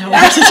 I don't know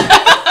what to do.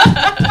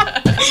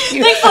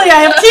 Thankfully,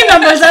 I have team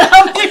members that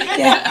help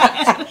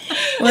me.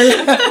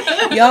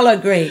 Well, y'all are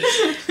great.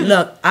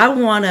 Look, I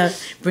want to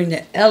bring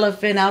the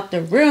elephant out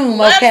the room.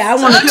 Let's I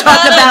want to talk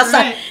talk about about it.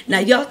 something. Now,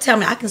 y'all tell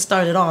me. I can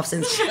start it off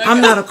since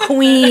I'm not a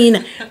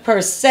queen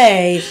per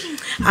se.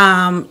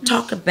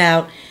 Talk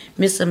about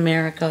Miss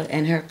America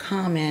and her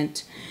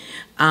comment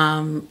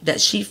that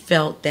she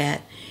felt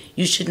that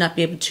you should not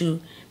be able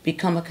to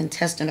become a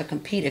contestant or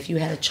compete if you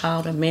had a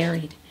child or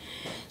married.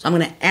 So I'm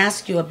going to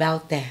ask you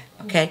about that,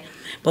 okay?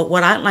 But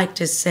what I'd like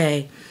to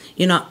say,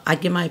 you know, I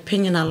give my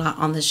opinion a lot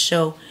on this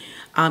show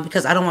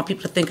because I don't want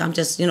people to think I'm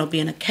just, you know,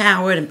 being a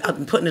coward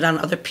and putting it on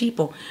other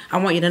people. I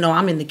want you to know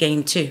I'm in the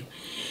game too.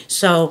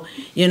 So,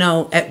 you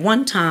know, at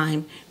one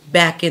time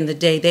back in the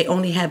day, they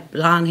only had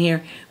blonde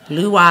hair,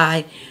 blue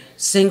eye,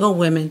 single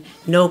women,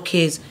 no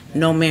kids,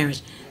 no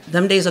marriage.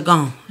 Them days are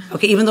gone.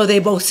 Okay, even though they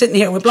both sitting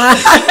here with blonde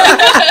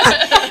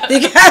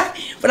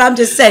but I'm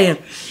just saying,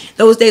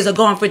 those days are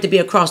gone for it to be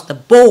across the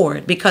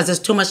board because there's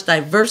too much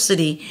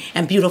diversity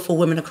and beautiful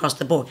women across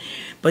the board.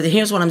 But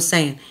here's what I'm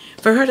saying.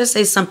 For her to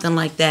say something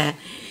like that,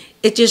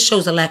 it just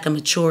shows a lack of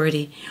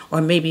maturity,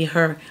 or maybe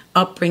her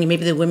upbringing,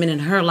 maybe the women in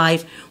her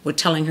life were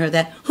telling her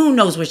that. Who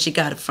knows where she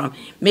got it from?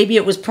 Maybe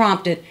it was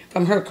prompted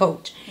from her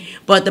coach.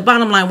 But the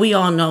bottom line, we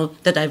all know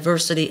the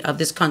diversity of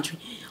this country.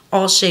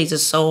 All shades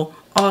of soul,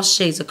 all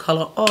shades of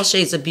color, all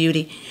shades of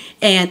beauty.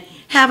 And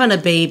having a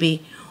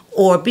baby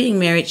or being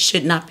married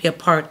should not be a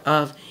part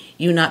of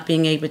you not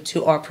being able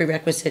to, or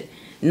prerequisite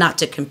not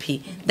to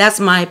compete. That's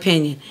my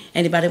opinion.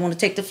 Anybody want to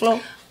take the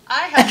floor?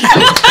 I have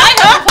a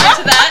point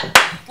to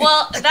that.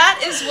 Well,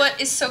 that is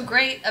what is so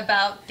great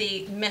about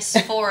the Miss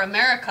for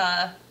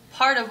America.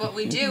 Part of what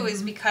we do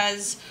is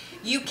because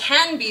you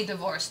can be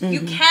divorced.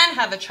 You can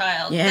have a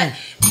child. Yeah.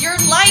 Your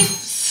life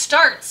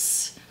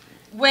starts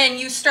when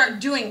you start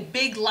doing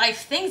big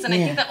life things, and I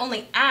think that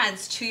only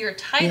adds to your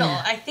title.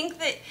 Yeah. I think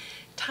that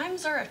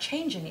times are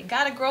changing. You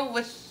got to grow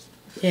with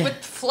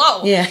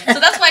flow. Yeah. So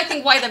that's why I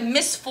think why the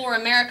Miss for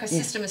America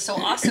system is so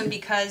awesome,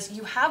 because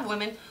you have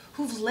women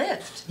who've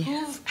lived,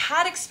 who've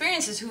had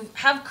experiences, who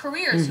have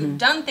careers, who've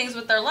done things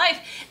with their life,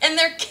 and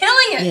they're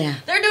killing it. Yeah.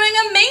 They're doing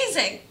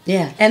amazing.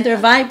 Yeah, and they're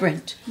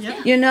vibrant.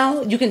 Yeah. You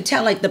know, you can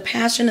tell like the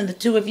passion in the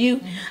two of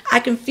you. I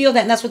can feel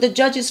that, and that's what the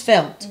judges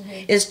felt.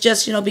 It's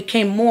just, you know,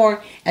 became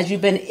more as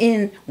you've been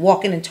in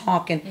walking and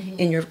talking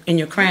in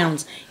your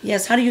crowns.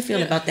 Yes, how do you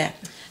feel about that?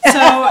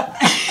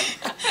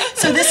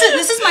 So this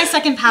is my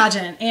second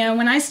pageant, and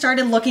when I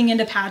started looking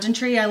into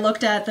pageantry, I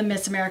looked at the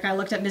Miss America, I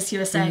looked at Miss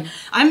USA.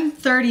 I'm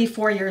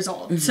 34 years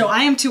old, so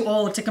I am too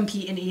old to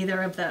compete in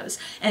either of those.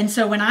 And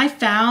so when I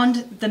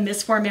found the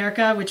Miss for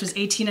America, which was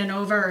 18 and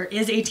over, or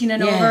is 18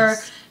 and over,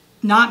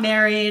 not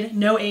married,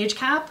 no age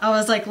cap, I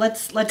was like,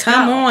 let's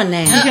Come go. on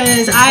now.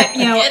 Because I,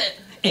 you know. Get it.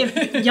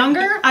 If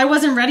younger, I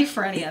wasn't ready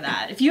for any of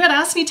that. If you had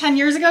asked me 10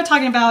 years ago,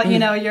 talking about you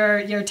know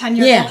your 10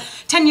 years old,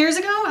 10 years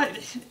ago,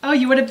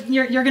 you would have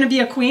you're going to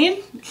be a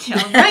queen,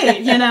 right?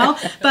 You know.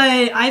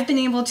 But I've been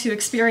able to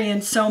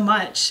experience so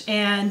much,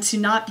 and to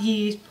not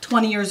be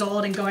 20 years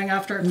old and going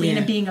after a queen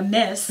and being a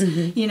miss,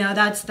 you know,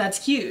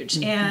 that's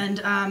huge. And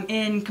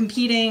in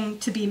competing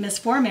to be Miss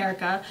for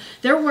America,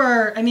 there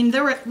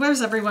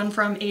was everyone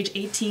from age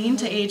 18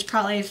 to age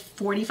probably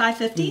 45,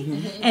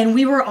 50, and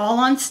we were all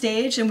on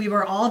stage and we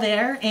were all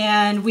there.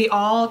 And we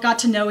all got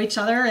to know each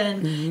other,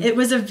 and it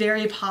was a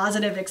very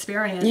positive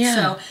experience. Yeah.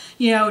 So,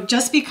 you know,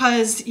 just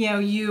because, you know,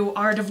 you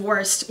are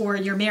divorced or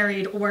you're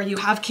married or you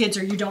have kids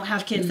or you don't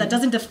have kids, that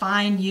doesn't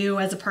define you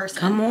as a person.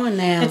 Come on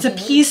now. It's a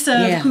piece of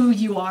who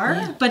you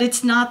are, but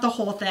it's not the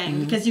whole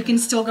thing, because you can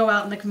still go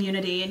out in the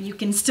community and you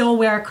can still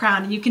wear a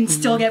crown and you can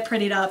still get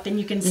prettied up and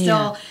you can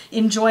still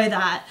enjoy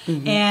that.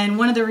 And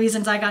one of the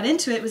reasons I got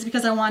into it was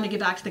because I wanted to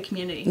give back to the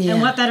community. Yeah.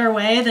 And what better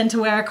way than to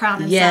wear a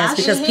crown and Yes, sash?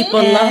 because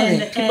people love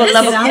it. People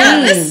love a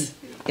Yeah, queen.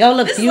 Y'all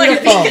look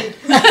beautiful.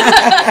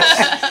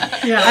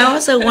 I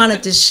also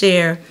wanted to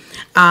share,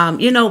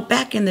 you know,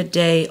 back in the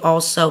day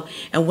also,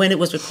 and when it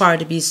was required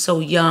to be so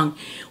young,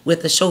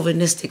 with the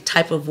chauvinistic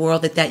type of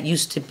world that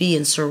used to be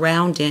and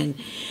surround in,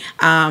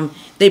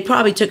 they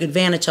probably took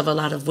advantage of a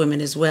lot of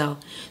women as well.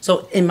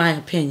 So, in my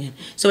opinion.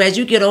 So as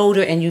you get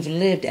older and you've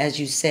lived, as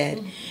you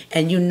said,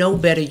 and you know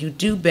better, you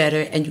do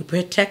better, and you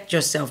protect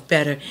yourself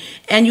better,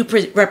 and you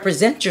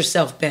represent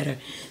yourself better.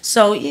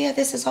 So, yeah,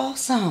 this is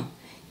awesome.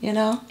 You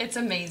know? It's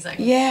amazing.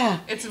 Yeah.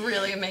 It's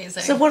really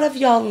amazing. So what have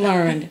y'all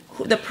learned?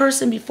 The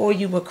person before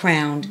you were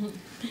crowned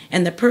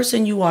and the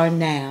person you are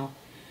now,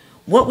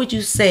 what would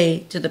you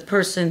say to the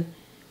person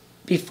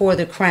before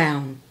the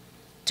crown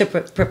to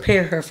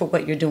prepare her for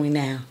what you're doing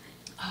now?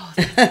 Oh,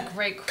 that's a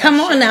great question.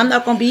 Come on now, I'm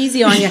not going to be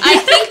easy on you.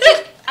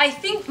 I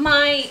think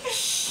my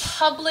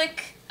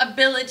public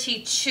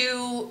ability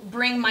to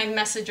bring my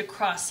message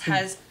across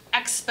has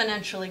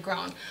exponentially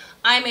grown.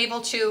 I'm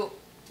able to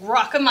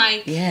rock a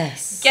mic,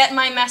 get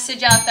my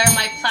message out there,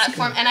 my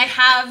platform, and I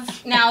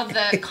have now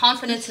the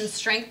confidence and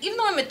strength. Even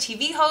though I'm a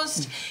TV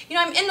host, you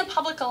know, I'm in the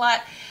public a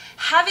lot.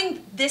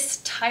 Having this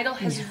title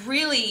has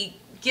really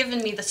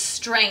given me the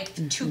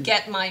strength to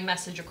get my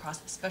message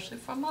across, especially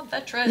from a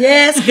veteran.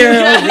 Yes, girl.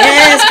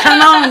 Yes, come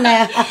on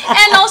now.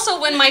 And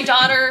also when my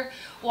daughter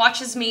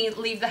watches me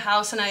leave the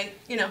house and I,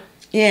 you know,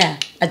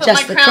 adjust put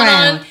my the crown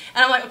crown on,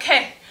 and I'm like,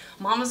 okay,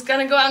 Mama's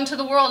gonna go out into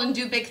the world and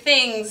do big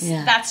things.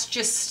 Yeah. That's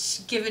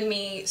just given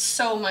me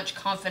so much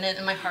confidence,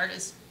 and my heart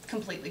is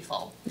completely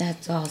full.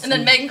 That's awesome. And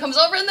then Megan comes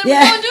over, and then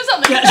Yeah. we go and do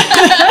something.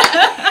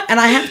 And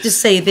I have to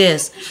say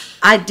this.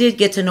 I did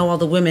get to know all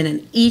the women,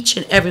 and each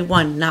and every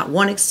one, not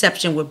one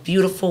exception, were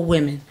beautiful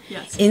women.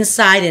 Yes.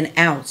 Inside and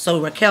out. So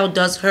Raquel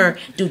does her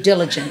due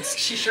diligence.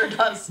 She sure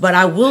does. But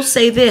I will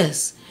say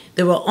this.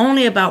 There were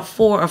only about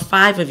 4 or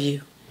 5 of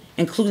you,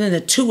 including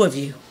the 2 of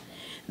you,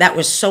 that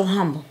were so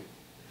humble.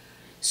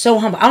 So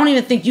humble. I don't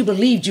even think you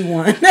believed you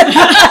won.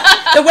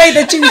 The way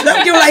that you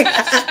were like,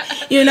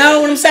 you know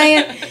what I'm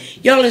saying?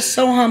 Y'all are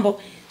so humble,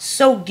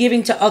 so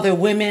giving to other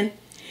women.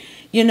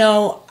 You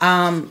know,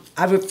 I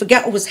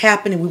forgot what was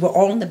happening. We were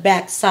all on the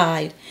back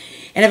side,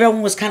 and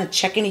everyone was kind of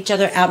checking each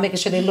other out, making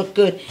sure they looked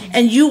good.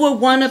 And you were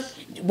one of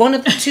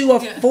the 2 or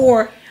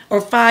 4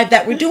 or 5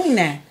 that were doing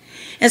that.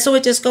 And so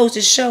it just goes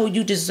to show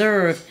you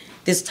deserve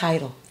this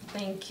title.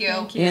 Thank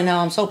you. You know,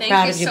 I'm so Thank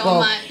proud you of you so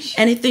both. much.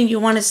 Anything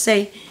you want to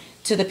say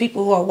to the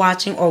people who are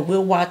watching or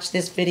will watch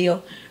this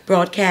video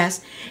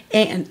broadcast,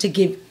 and to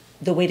give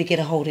the way to get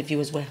a hold of you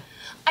as well?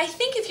 I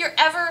think if you're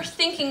ever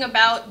thinking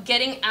about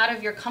getting out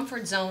of your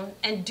comfort zone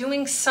and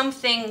doing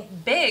something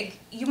big,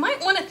 you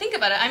might want to think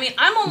about it. I mean,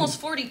 I'm almost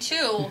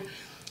 42,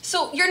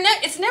 so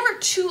it's never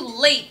too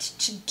late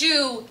to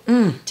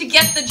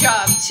get the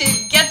job, to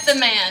get the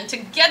man, to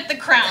get the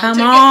crown.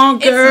 Come on,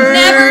 girl. It's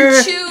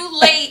never too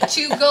late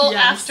to go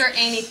after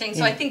anything.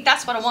 So I think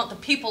that's what I want the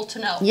people to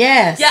know.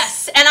 Yes.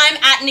 Yes, and I'm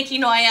at Nikki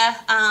Noya.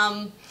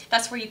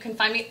 That's where you can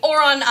find me,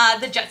 or on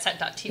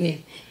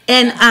thejetset.tv.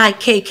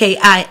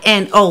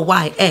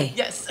 NIKKINOYA.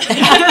 Yes.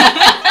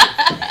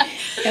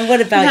 And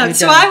what about you,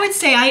 So Dawn? I would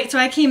say,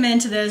 I came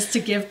into this to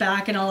give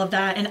back and all of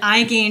that, and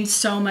I gained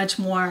so much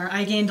more.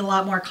 I gained a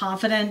lot more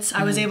confidence.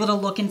 I was able to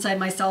look inside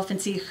myself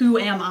and see, who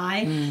am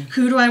I?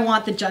 Who do I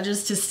want the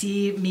judges to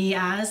see me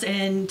as?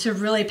 And to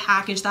really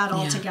package that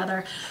all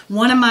together.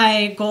 One of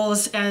my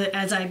goals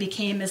as I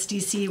became Miss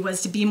DC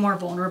was to be more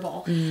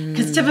vulnerable.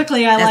 Because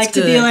typically I like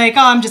to be like, oh,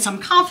 I'm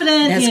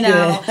confident, That's you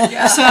know. good.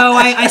 Yeah. So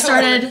I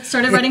started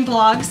writing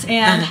blogs,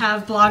 and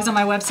have blogs on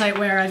my website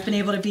where I've been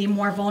able to be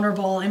more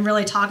vulnerable and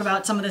really talk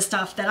about some of the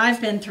stuff that I've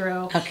been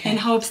through, in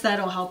hopes that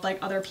it'll help like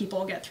other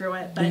people get through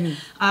it. But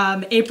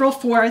April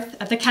 4th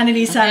at the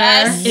Kennedy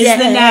Center is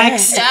the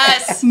next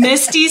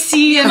Miss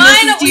DC and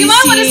Mrs. DC. You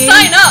might want to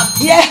sign up.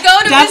 Yeah,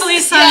 go to definitely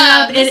sign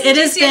up. It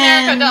has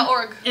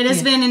MissDCAmerica.org. It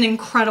has been an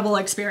incredible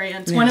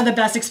experience. One of the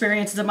best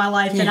experiences of my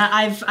life, and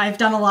I've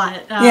done a lot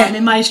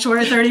in my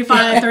short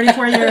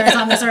 34 years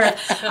on this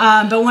earth.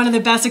 But one of the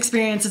best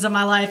experiences of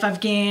my life. I've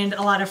gained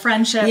a lot of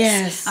friendships.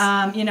 Yes.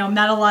 You know,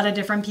 met a lot of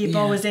different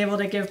people. Was able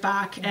to give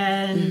back,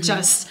 and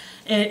just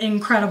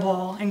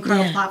incredible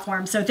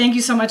platform. So thank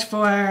you so much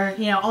for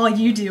all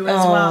you do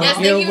as well. Yes,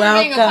 thank you for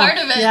being a part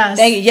of it. Yes.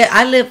 Thank you. Yeah,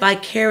 I live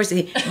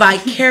vicariously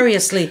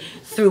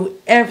through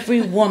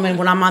every woman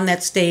when I'm on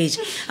that stage.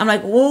 I'm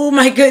like, oh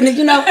my goodness,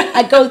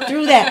 I go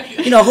through that,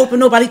 hoping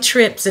nobody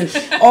trips and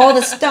all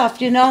the stuff,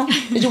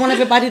 because you want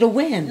everybody to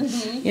win,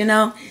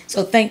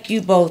 So thank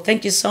you both.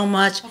 Thank you so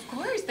much. Of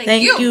course,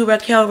 thank you,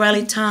 Raquel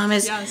Riley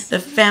Thomas, the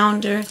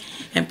founder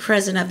and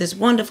president of this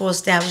wonderful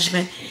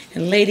establishment.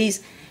 And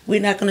ladies, we're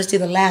not going to see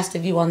the last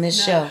of you on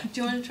this show.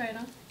 Do you want to try it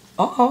on?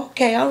 Oh,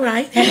 okay, all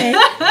right. Hey,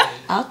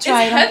 I'll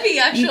try it on. It's heavy,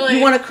 actually.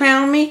 You want to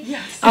crown me?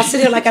 Yes. I'll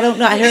sit here like I don't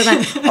know.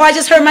 I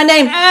just heard my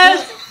name.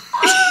 Hey,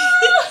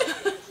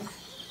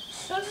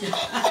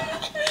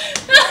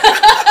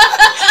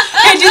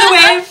 do the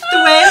wave.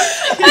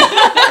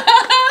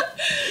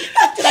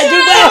 Did I do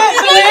that?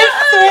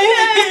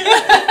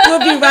 We'll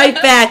be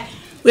right back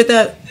with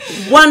a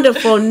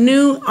wonderful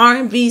new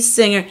R&B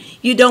singer.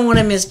 You don't want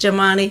to miss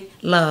Jamani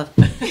Love.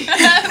 Bye.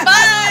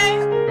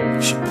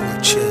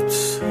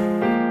 Chips.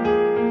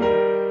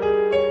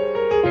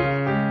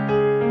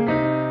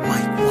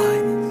 White.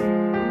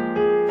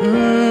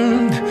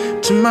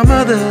 To my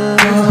mother,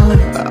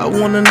 I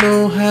wanna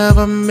know have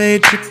I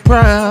made you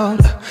proud.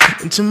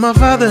 And to my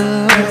father,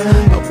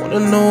 I wanna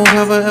know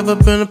have I ever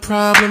been a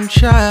problem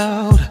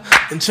child.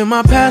 And to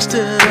my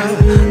pastor,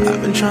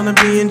 I've been trying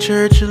to be in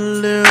church a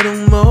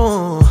little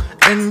more.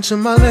 And to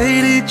my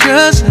lady,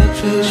 just have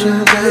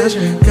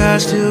patience,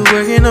 God's still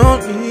working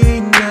on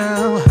me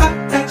now. I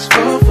ask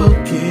for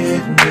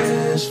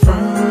forgiveness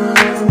from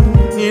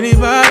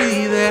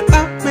anybody that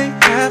I may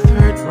have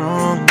hurt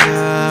wrong.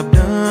 I've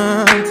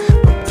done, I'm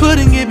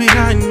putting it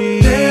behind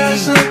me. There are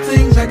some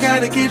things I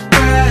gotta get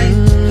right.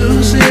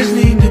 Loose ends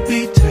need to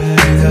be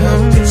tied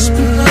up. It's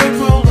been a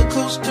roller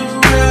coaster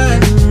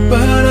ride,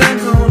 but I'm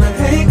gonna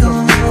hang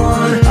on.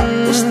 I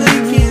was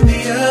thinking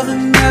the other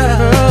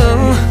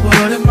night,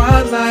 what if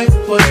my life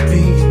was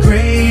being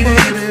graded?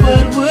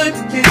 What would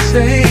it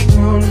say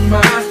on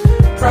my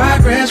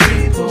progress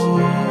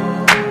report?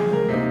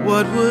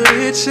 What would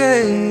it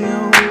say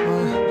on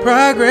my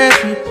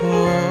progress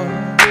report?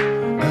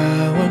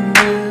 I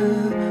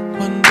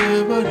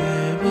wonder what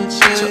it would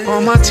say. To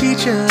all my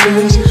teachers,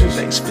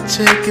 thanks for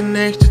taking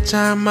extra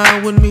time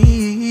out with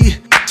me.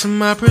 To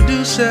my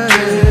producer,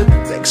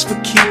 thanks for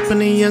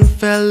keeping a young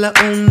fella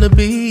on the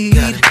beat.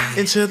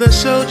 And to the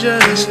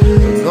soldiers,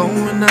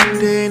 going out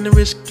there and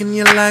risking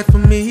your life for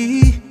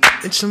me.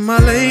 And to my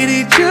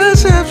lady,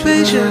 just have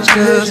patience,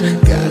 cause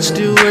God's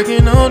still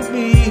working on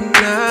me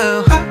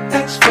now. I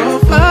ask for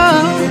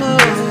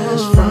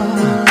forgiveness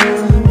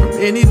from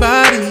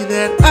anybody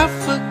that I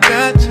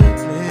forgot to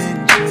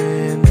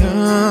mention.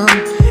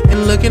 Come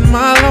and look at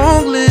my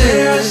long list.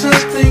 There are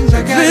some things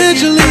I gotta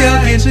eventually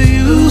I'll get to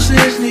you.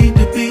 Losers need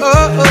to be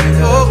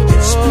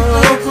It's been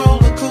a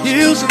roller coaster,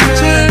 heels and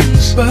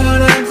turns, but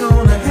I'm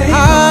gonna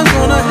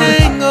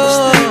hang on. I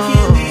was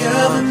thinking the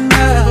other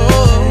night,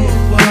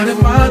 what if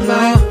my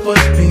life was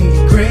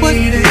being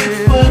graded?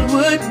 What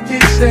would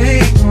it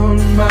say on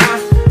my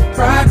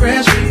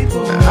progress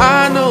report?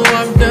 I know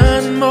I've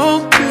done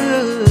more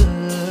good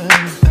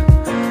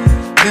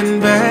than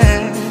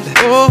bad.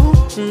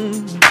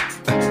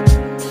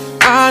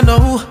 I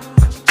know,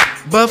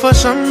 but for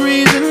some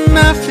reason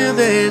I feel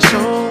there's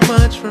so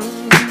much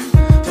room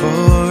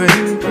for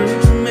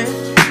improvement.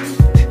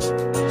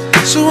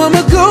 So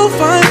I'ma go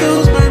find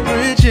those burnt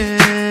bridges.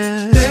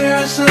 There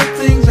are some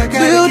things I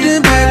gotta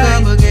building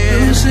back up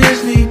again.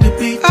 Losers need to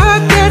be tight.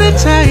 I gotta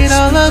tie it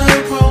all up.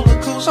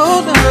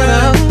 Hold on,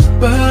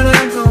 but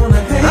I'm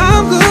gonna hang on.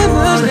 I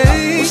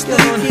was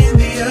thinking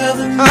the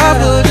other night, I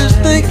was just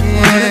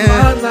thinking,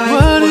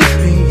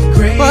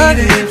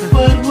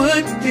 what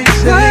would it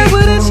say? What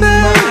would it say?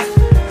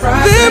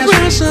 There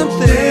were some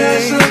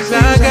things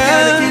I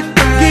gotta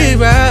get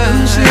right.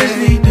 Losers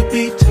need to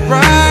be tight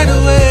right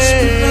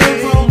away.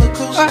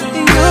 I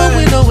ain't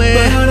going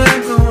nowhere, but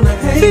I'm gonna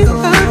hang on.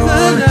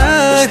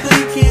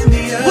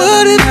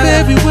 What if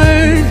every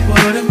word,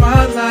 what if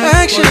my life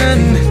action,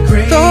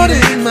 thought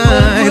in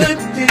mind, what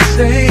would it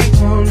say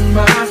on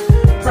my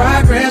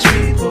progress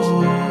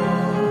report?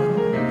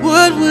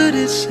 What would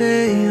it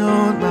say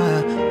on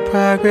my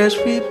progress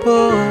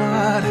report?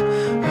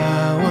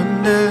 I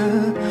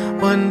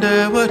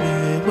wonder what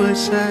it would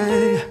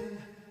say.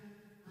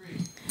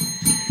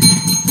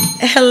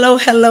 Hello,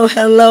 hello,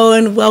 hello,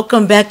 and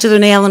welcome back to the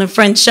Renee Allen and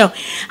Friends show.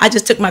 I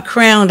just took my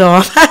crown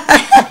off.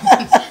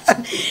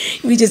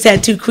 We just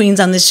had two queens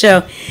on the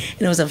show,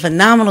 and it was a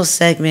phenomenal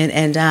segment.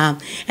 And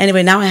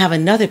anyway, now I have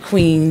another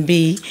queen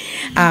bee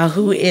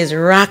who is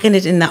rocking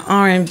it in the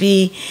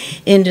R&B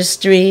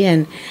industry,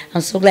 and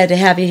I'm so glad to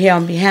have you here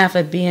on behalf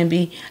of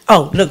B&B.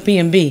 Oh, look,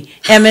 B&B,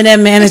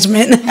 M&M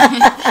Management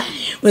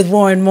with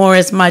Warren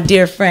Morris, my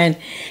dear friend.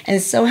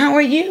 And so, how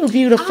are you,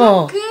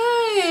 beautiful? I'm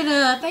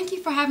good. Thank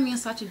you for having me on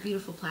such a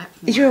beautiful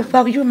platform. You're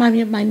welcome. You remind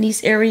me of my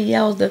niece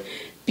Ariel, the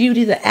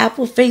beauty, the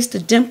apple face, the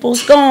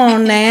dimples. Go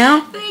on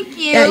now. Thank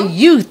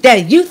you.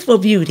 That youthful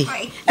beauty.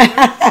 Right.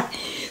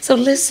 So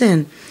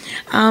listen,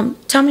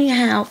 tell me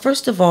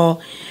first of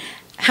all,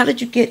 how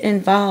did you get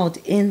involved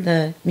in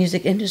the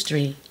music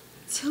industry?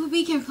 To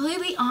be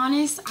completely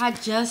honest, I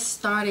just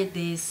started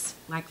this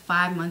like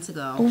 5 months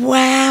ago.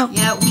 Wow.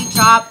 Yeah,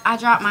 I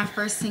dropped my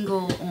first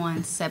single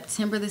on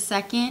September the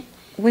 2nd.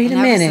 Wait a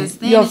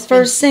minute. Your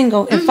first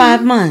single in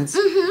 5 months.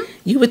 Mm-hmm.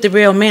 You with the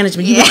real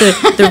management. You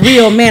with the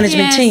real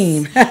management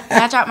team.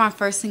 I dropped my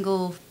first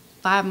single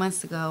 5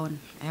 months ago, and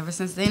ever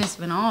since then it's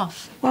been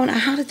off. Well, now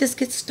how did this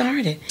get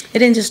started? It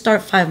didn't just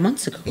start 5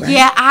 months ago, right?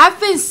 Yeah, I've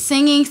been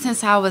singing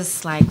since I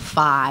was like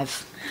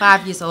 5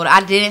 years old.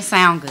 I didn't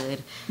sound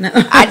good. No.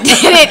 I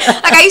didn't.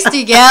 Like, I used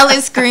to yell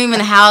and scream in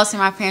the house, and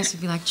my parents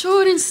would be like,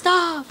 Jordan,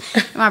 stop.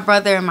 And my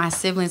brother and my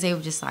siblings, they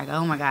were just like,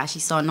 oh my gosh,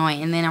 she's so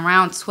annoying. And then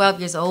around 12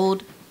 years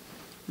old,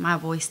 my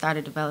voice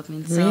started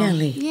developing. So,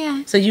 really?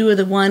 Yeah. So you were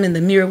the one in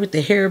the mirror with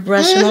the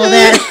hairbrush and all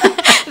that?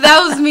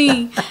 That was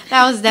me.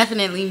 That was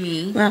definitely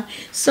me. Well,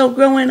 so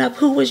growing up,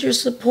 who was your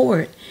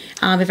support?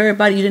 If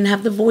everybody, you didn't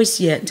have the voice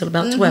yet until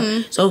about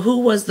 12. So who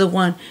was the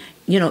one,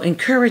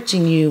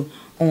 encouraging you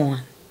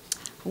on?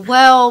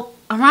 Well,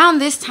 around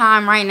this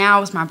time right now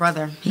was my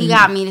brother. He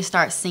got me to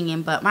start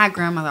singing, but my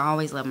grandmother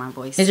always loved my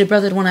voice. Is your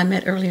brother the one I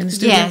met earlier in the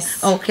studio?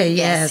 Yes. Okay,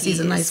 yes, he's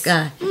a nice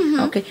guy.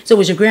 Okay, so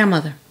was your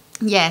grandmother?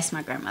 Yes,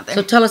 my grandmother.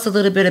 So tell us a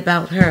little bit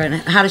about her and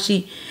how did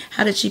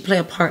she play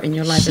a part in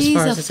your life as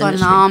far as this industry?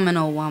 She's a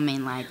phenomenal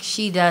woman. Like,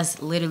 she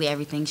does literally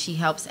everything. She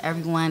helps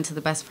everyone to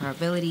the best of her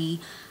ability.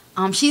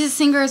 She's a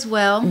singer as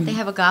well. They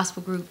have a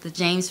gospel group, the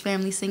James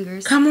Family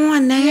Singers. Come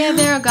on now. Yeah,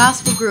 they're a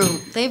gospel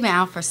group. They've been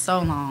out for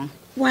so long.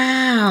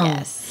 Wow.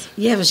 Yes.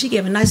 Yeah, but she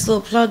gave a nice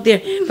little plug there.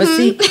 But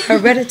see,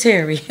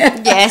 hereditary.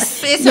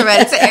 Yes, it's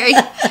hereditary.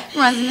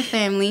 Runs in the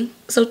family.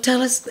 So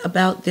tell us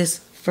about this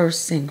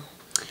first single.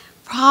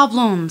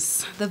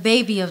 Problems, the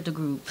baby of the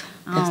group.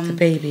 That's the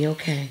baby,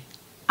 okay.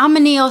 I'm a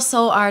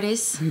neo-soul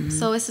artist,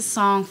 so it's a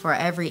song for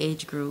every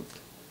age group.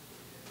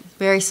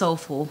 Very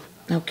soulful.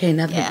 Okay,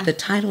 now the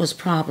title is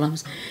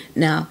Problems.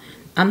 Now,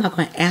 I'm not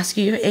going to ask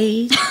you your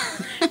age,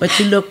 but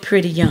you look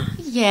pretty young.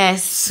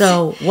 Yes.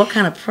 So what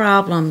kind of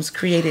problems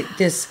created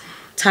this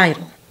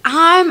title?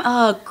 I'm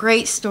a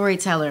great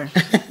storyteller,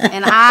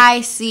 and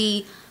I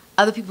see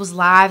other people's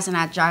lives, and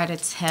I try to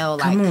tell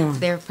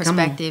their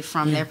perspective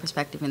from their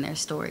perspective in their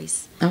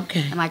stories.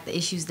 Okay. And like the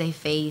issues they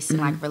face and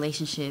like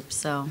relationships.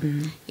 So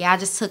I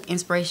just took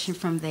inspiration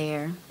from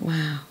there.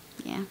 Wow.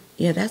 Yeah.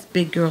 Yeah, that's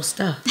big girl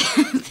stuff.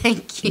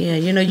 Thank you.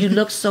 Yeah, you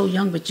look so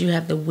young, but you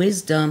have the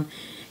wisdom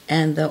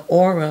and the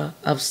aura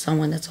of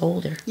someone that's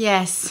older.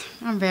 Yes,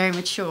 I'm very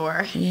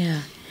mature.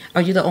 Yeah.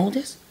 Are you the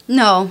oldest?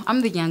 No,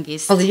 I'm the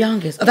youngest. Oh, the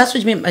youngest. Oh, that's what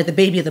you meant by the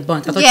baby of the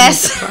bunch. I thought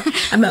Yes.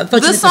 You meant the, I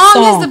thought The you meant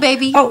song the is the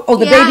baby. Oh,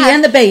 the Yeah, baby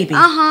and the baby.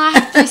 I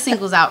have 3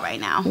 singles out right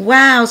now.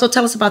 Wow. So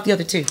tell us about the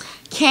other 2.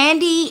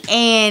 Candy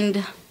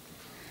and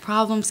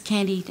Problems,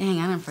 Candy. Dang,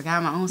 I done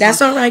forgot my own That's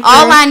song. all right,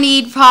 All girl. I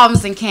Need,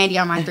 Problems, and Candy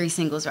are my 3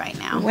 singles right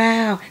now.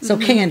 Wow. So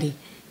Candy.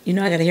 You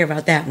know I got to hear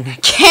about that one.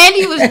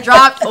 Candy was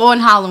dropped on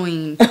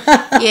Halloween.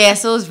 Yeah,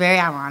 so it was very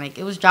ironic.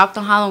 It was dropped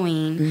on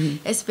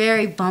Halloween. It's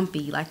very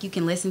bumpy. Like, you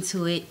can listen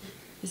to it.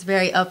 It's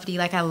very uppity.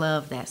 Like, I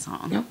love that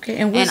song. Okay.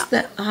 And what's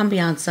the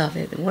ambiance of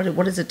it?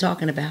 What is it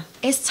talking about?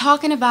 It's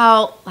talking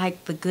about,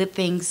 like, the good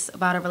things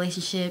about a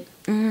relationship.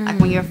 Like,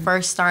 when you're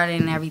first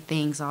starting and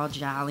everything's all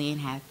jolly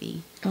and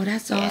happy. Oh,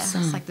 that's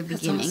awesome. It's like the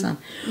beginning. That's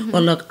awesome.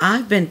 Well, look,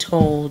 I've been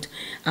told,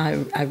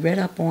 I read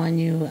up on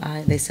you,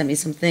 they sent me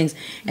some things,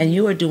 and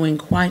you are doing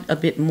quite a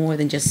bit more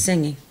than just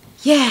singing.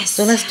 Yes.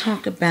 So let's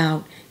talk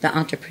about the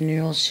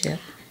entrepreneurship.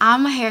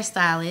 I'm a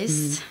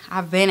hairstylist.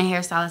 I've been a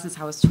hairstylist since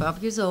I was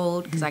 12 years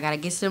old because I got to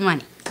get some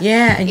money.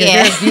 Yeah, and your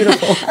hair's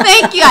beautiful.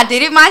 Thank you. I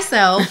did it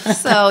myself.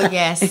 So,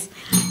 yes.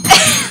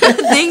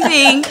 Ding,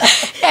 ding.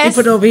 Yes. You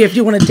put it over here if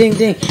you want a ding,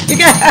 ding.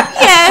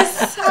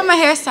 Yes. I'm a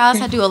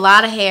hairstylist. I do a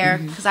lot of hair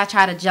because I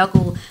try to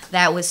juggle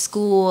that with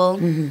school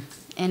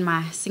and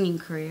my singing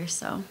career.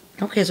 So.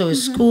 Okay, so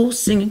is school,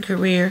 singing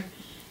career,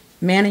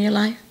 man in your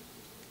life?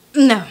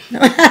 No.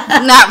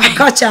 Not really.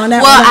 Caught you on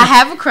that well, one. I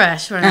have a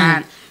crush. We're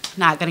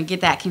not going to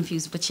get that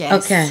confused, but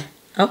yes.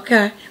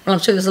 Okay. Well, I'm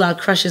sure there's a lot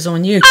of crushes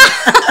on you.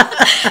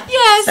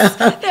 Yes,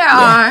 there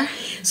are.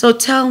 So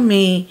tell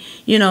me,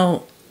 you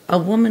know, a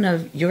woman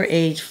of your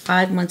age,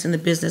 5 months in the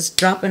business,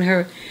 dropping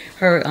her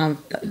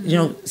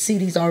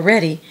CDs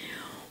already.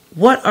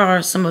 What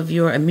are some of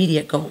your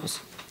immediate goals?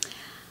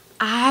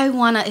 I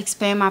want to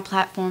expand my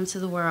platform to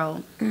the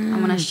world. I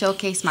want to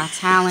showcase my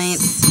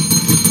talents.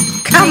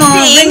 Come on,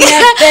 bring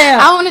that there.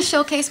 I want to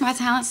showcase my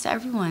talents to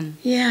everyone.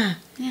 Yeah.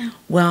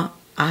 Well,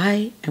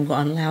 I am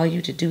going to allow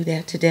you to do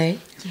that today.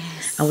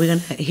 Yes. And we're going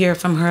to hear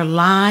from her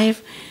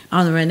live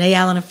on the Renee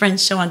Allen and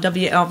Friends show on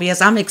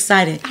WLVS. I'm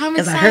excited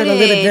because I heard a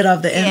little bit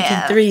of the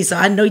MP3, so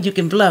I know you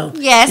can blow.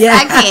 Yes,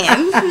 I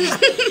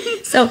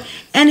can. So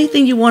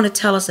anything you want to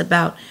tell us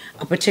about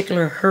a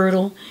particular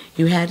hurdle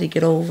you had to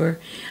get over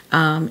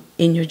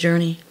in your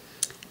journey?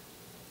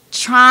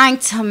 Trying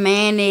to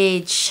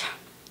manage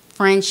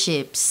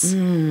friendships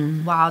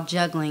while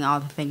juggling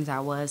all the things I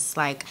was.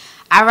 Like,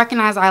 I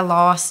recognize I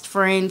lost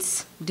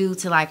friends due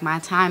to, like, my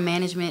time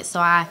management, so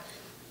I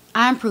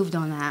improved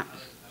on that.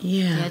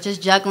 Yeah,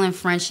 just juggling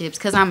friendships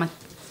because I'm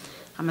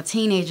a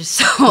teenager,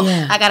 so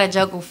I gotta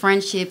juggle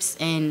friendships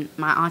and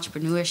my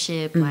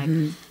entrepreneurship.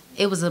 Like,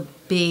 it was a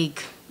big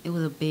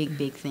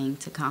thing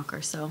to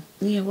conquer. So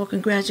well,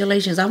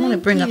 congratulations. I want to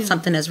bring up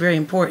something that's very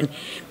important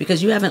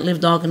because you haven't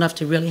lived long enough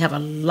to really have a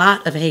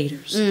lot of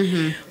haters.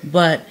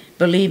 But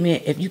believe me,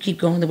 if you keep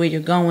going the way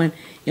you're going,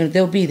 you know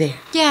they'll be there.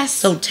 Yes.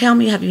 So tell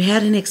me, have you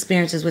had any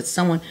experiences with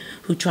someone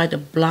who tried to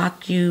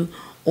block you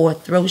or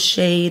throw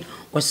shade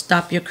or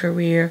stop your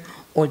career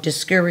or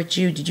discourage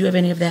you? Did you have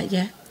any of that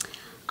yet?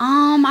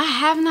 I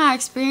have not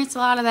experienced a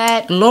lot of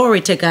that.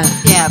 Glory to God.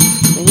 Yeah.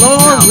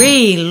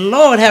 Glory. No.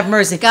 Lord have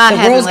mercy. God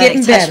hasn't let it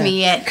touch better.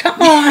 me yet.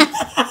 Come on.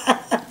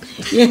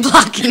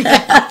 Blocking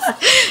that.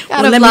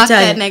 Gotta block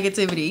that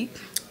negativity.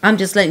 I'm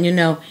just letting you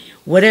know,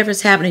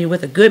 whatever's happening, you're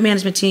with a good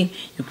management team,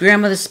 your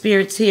grandmother's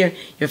spirit's here,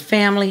 your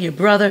family, your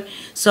brother.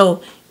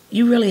 So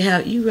you really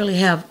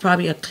have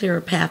probably a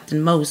clearer path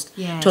than most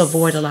to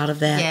avoid a lot of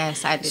that.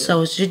 Yes, I do.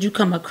 So should you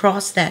come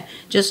across that,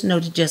 just know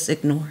to just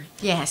ignore it.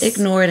 Yes.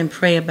 Ignore it and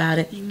pray about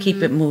it. Keep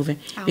it moving.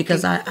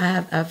 Because I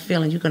have a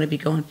feeling you're going to be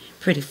going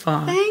pretty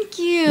far. Thank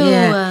you.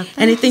 Yeah.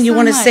 Anything you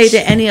want to say to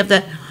any of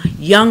the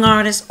young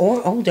artists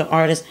or older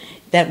artists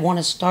that want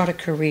to start a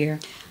career?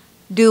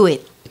 Do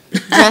it.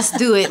 Just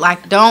do it.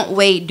 Like, don't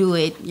wait. Do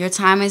it. Your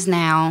time is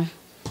now.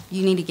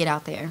 You need to get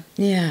out there.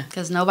 Yeah.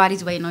 Because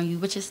nobody's waiting on you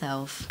but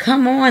yourself.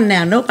 Come on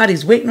now.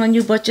 Nobody's waiting on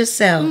you but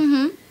yourself.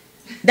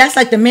 That's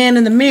like the man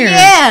in the mirror.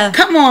 Yeah.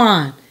 Come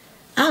on.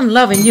 I'm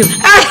loving you.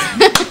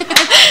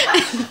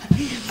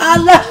 I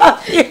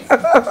love you.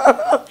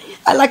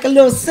 I like a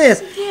little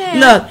sis. Yeah.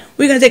 Look,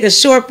 we're going to take a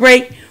short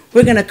break.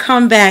 We're going to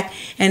come back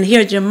and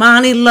hear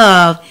Jamani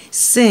Love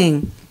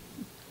sing.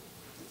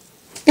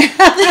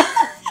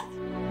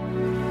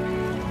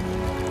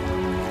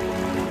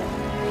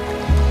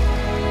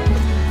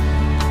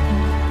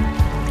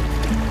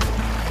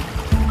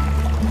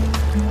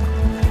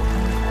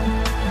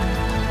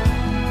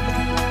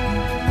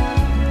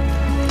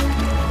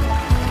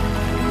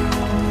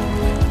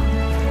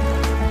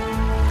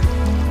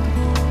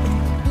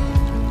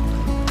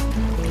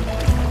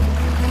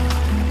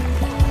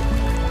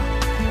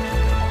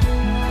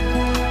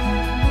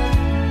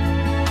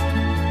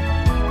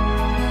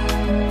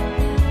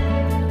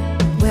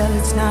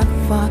 It's not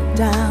far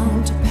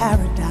down to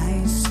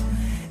paradise,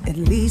 at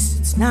least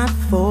it's not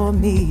for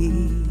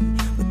me.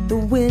 But the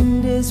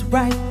wind is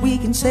right, we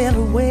can sail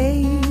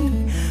away,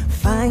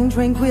 find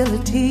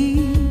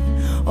tranquility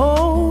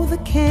Oh, the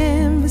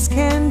canvas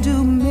can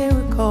do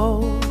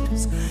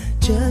miracles.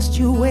 Just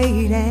you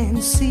wait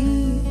and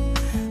see.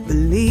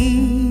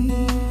 Believe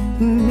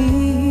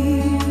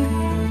me.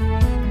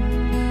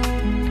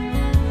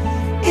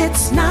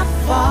 It's not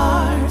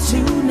far to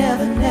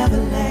Never, Never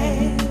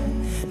Land.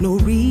 No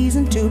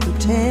reason to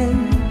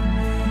pretend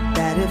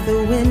that if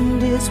the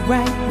wind is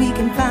right, we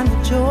can find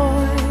the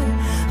joy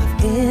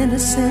of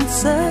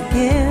innocence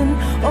again.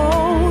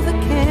 Oh, the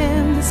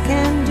canvas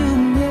can do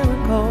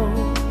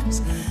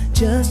miracles.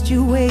 Just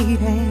you wait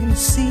and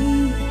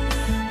see.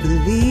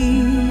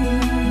 Believe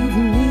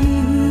me.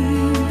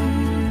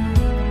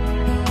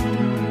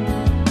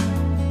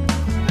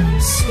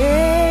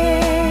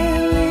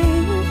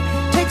 Sailing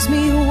takes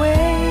me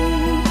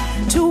away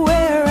to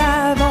where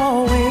I've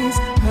always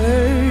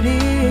heard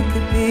it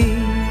could be.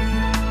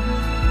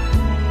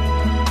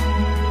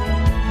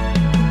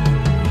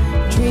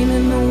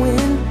 Dreaming the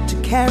wind to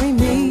carry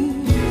me.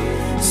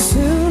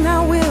 Soon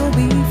I will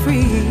be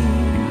free.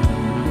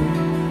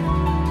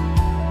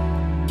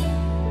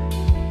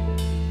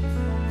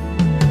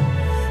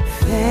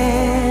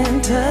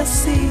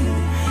 Fantasy,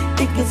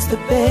 it gets the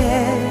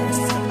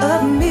best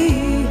of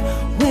me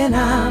when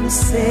I'm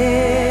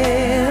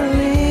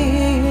sailing,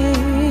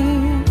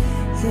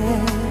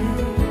 yeah.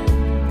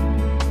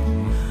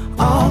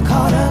 All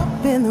caught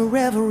up in the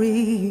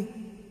reverie.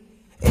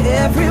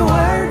 Every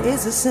word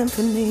is a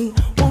symphony.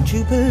 Won't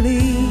you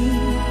believe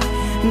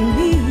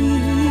me?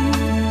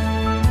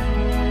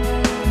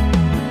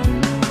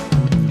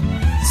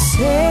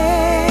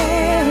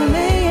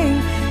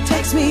 Sailing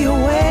takes me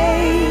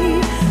away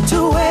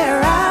to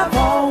where I've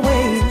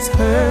always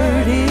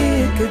heard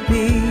it could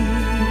be.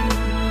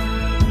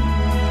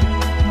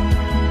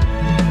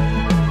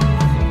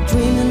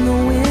 Dreaming the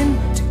wind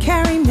to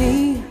carry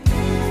me.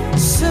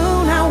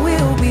 Soon I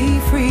will be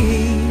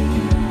free.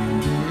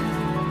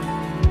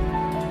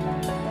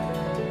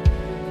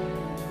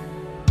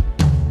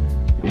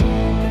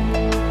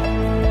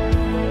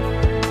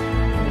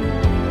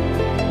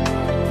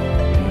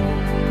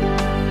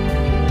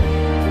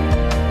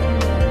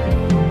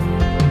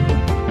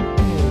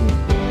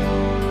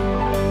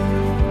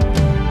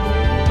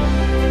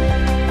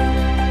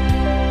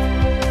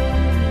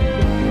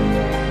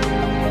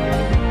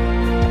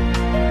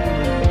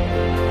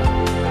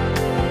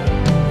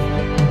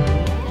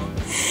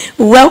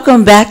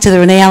 Welcome back to the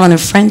Renee Allen and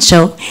Friends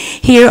Show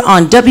here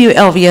on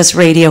WLVS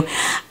Radio.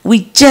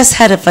 We just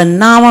had a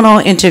phenomenal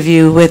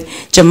interview with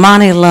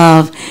Jamani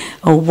Love,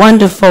 a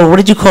wonderful, what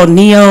did you call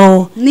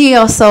Neo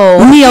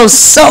Soul. Neo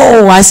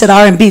Soul. I said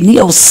R&B,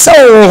 Neo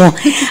Soul.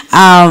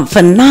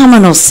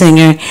 Phenomenal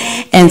singer.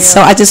 And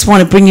so I just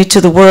want to bring you to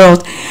the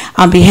world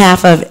on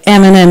behalf of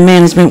M&M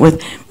Management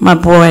with my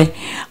boy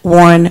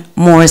Warren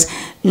Morris.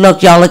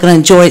 Look, y'all are going to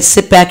enjoy it.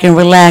 Sit back and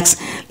relax.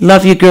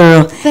 Love you,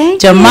 girl.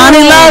 Thank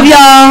Jamani, you. love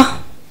y'all.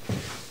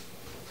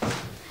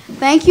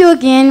 Thank you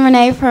again,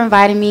 Renee, for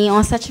inviting me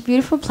on such a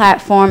beautiful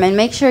platform. And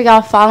make sure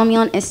y'all follow me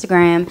on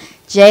Instagram,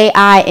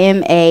 JIMANIXLUV,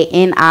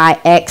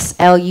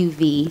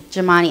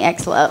 Jamani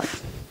X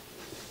Love.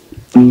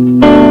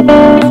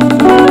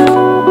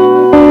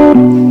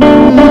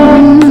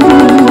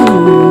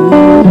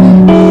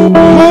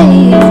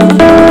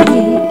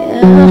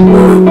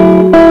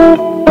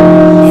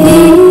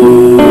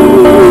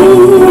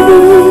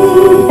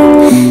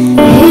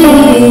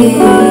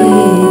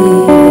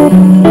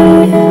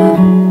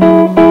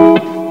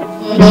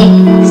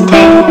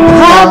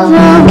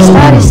 Problem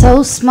started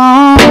so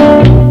small.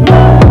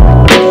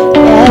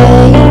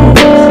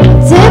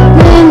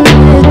 Dipping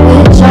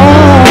with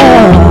joy.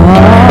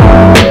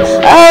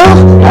 Oh,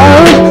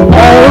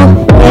 yeah.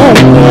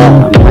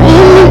 I'm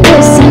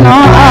reminiscing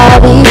on all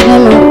these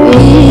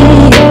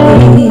memories.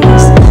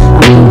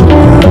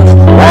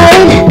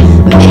 I'm thinking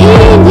of what me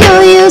and you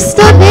used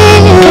to be.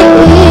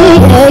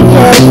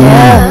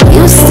 Yeah.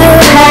 You still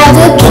have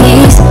the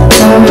keys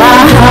to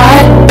my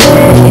heart,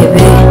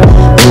 baby.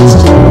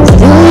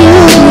 Do you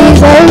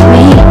deserve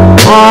me?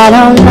 I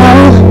don't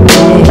know.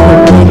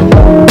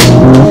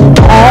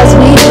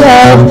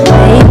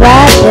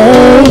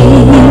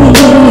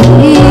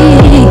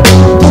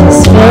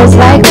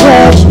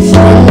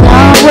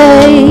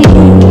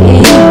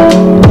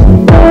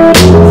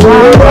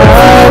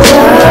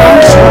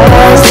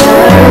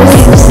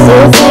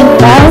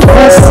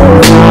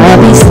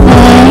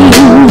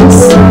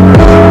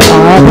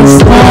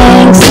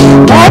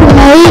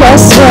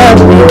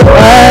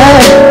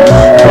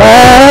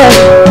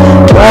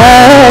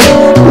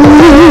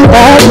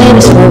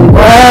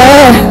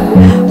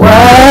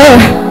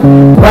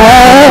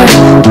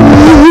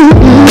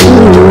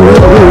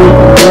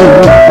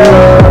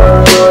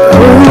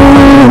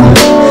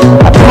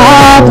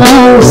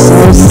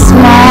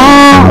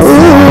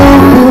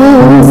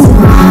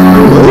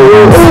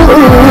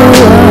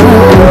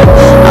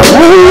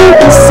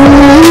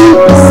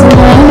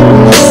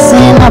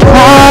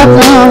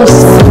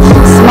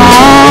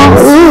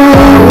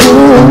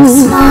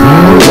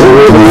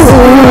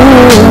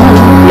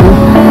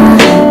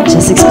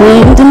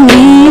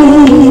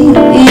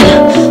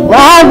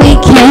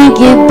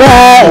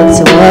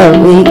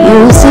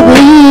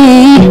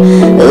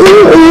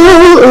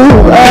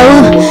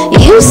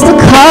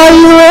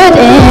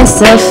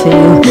 myself for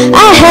you.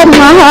 I had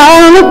my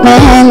heart on the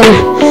banner.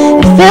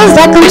 It feels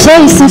like I'm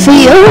chasing for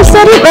you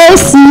instead of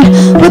racing.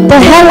 What the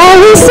hell are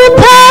we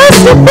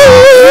supposed to be?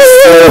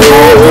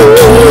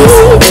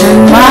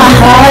 My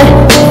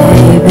heart,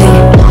 baby.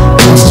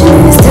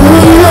 Question is, do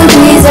you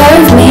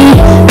deserve me?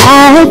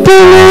 I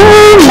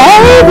believe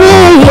maybe,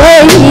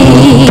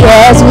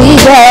 yeah, as we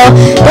go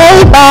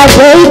day by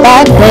day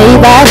by day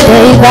by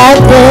day by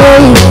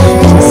day.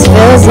 Just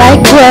feels like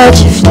we're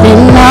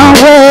drifting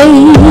away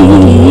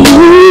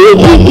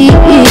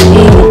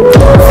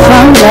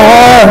from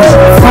love,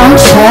 from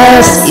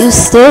trust. You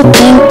still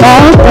think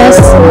about us,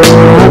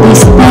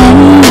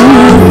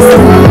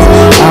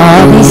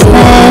 all these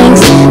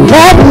things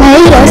that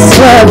made us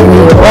what we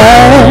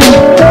were.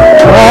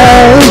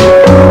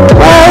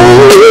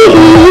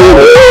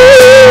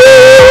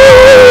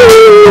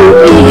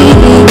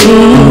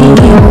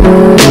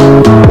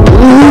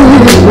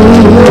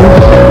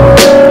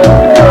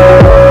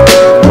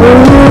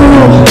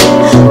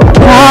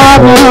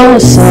 Problem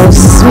so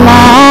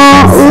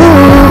small.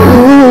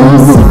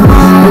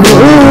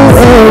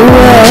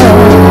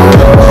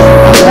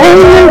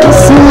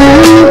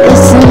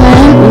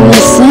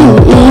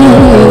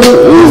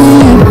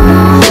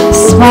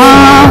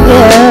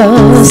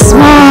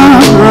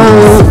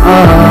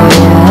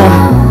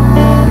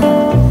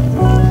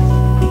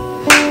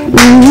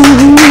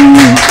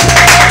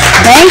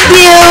 Thank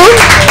you.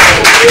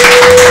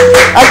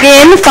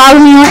 Again, follow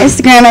me on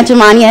Instagram at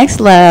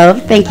JamaniXLove.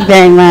 Thank you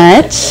very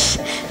much.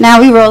 Now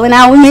we rolling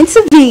out with Meant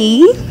to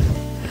Be.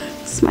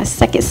 It's my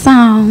second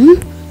song.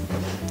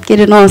 Get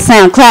it on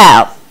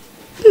SoundCloud.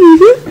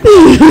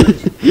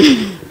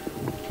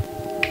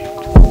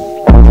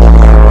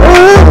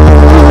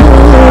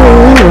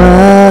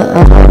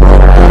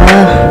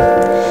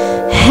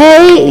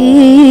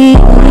 Hey,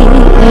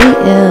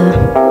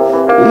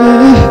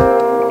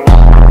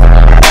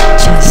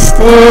 just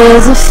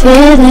is a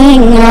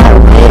feeling I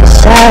wish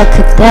I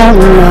could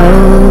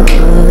download.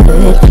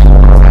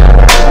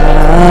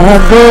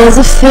 There's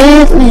a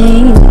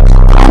feeling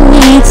I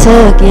need to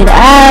get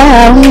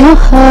out of my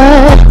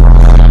heart.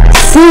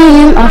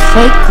 Seeing my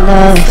fake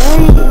love,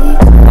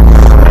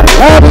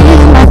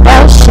 letting my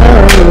doubt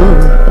show.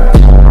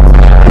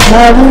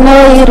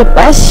 Paranoid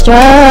about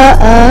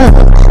struggle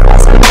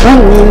has been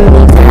bringing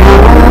me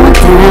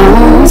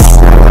down.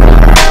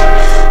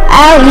 I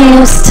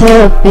used to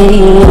be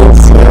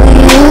into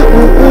you,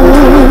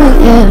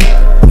 yeah.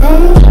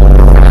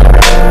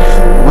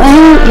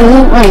 When you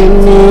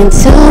run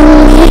into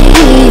me,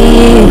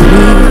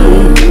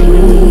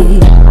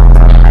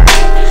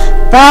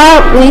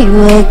 thought we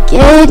would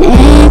get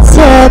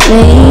into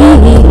me.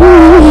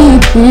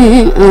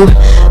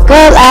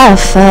 Girl, I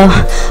felt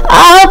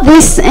all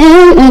this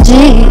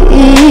energy,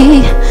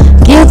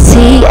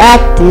 guilty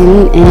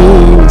acting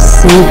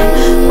innocent,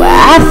 where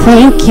I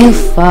think you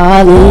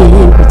fall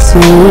in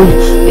between.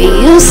 We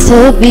used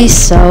to be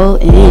so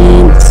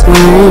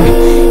intertwined,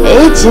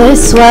 it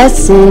just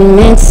wasn't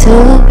meant to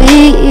be.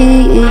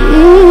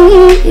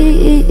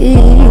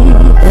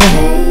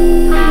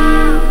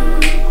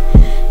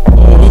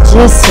 It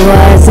just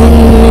wasn't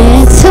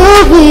meant to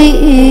be.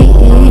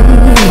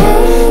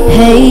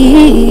 Hey,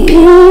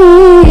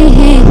 ooh,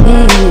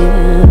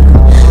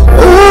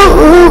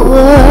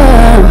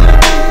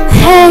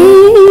 hey,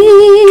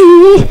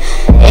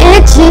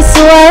 it just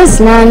was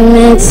not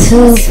meant to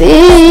be.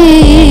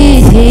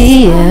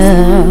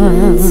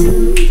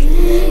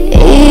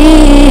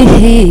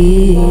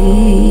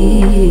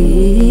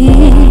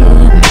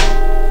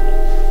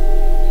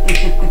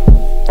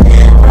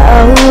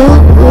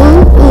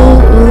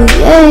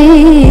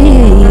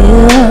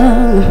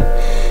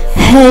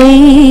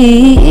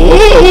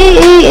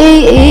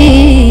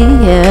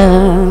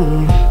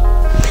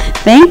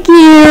 Thank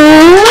you.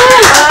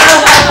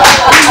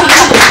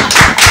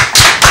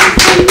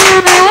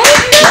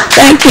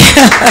 Thank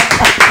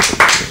you.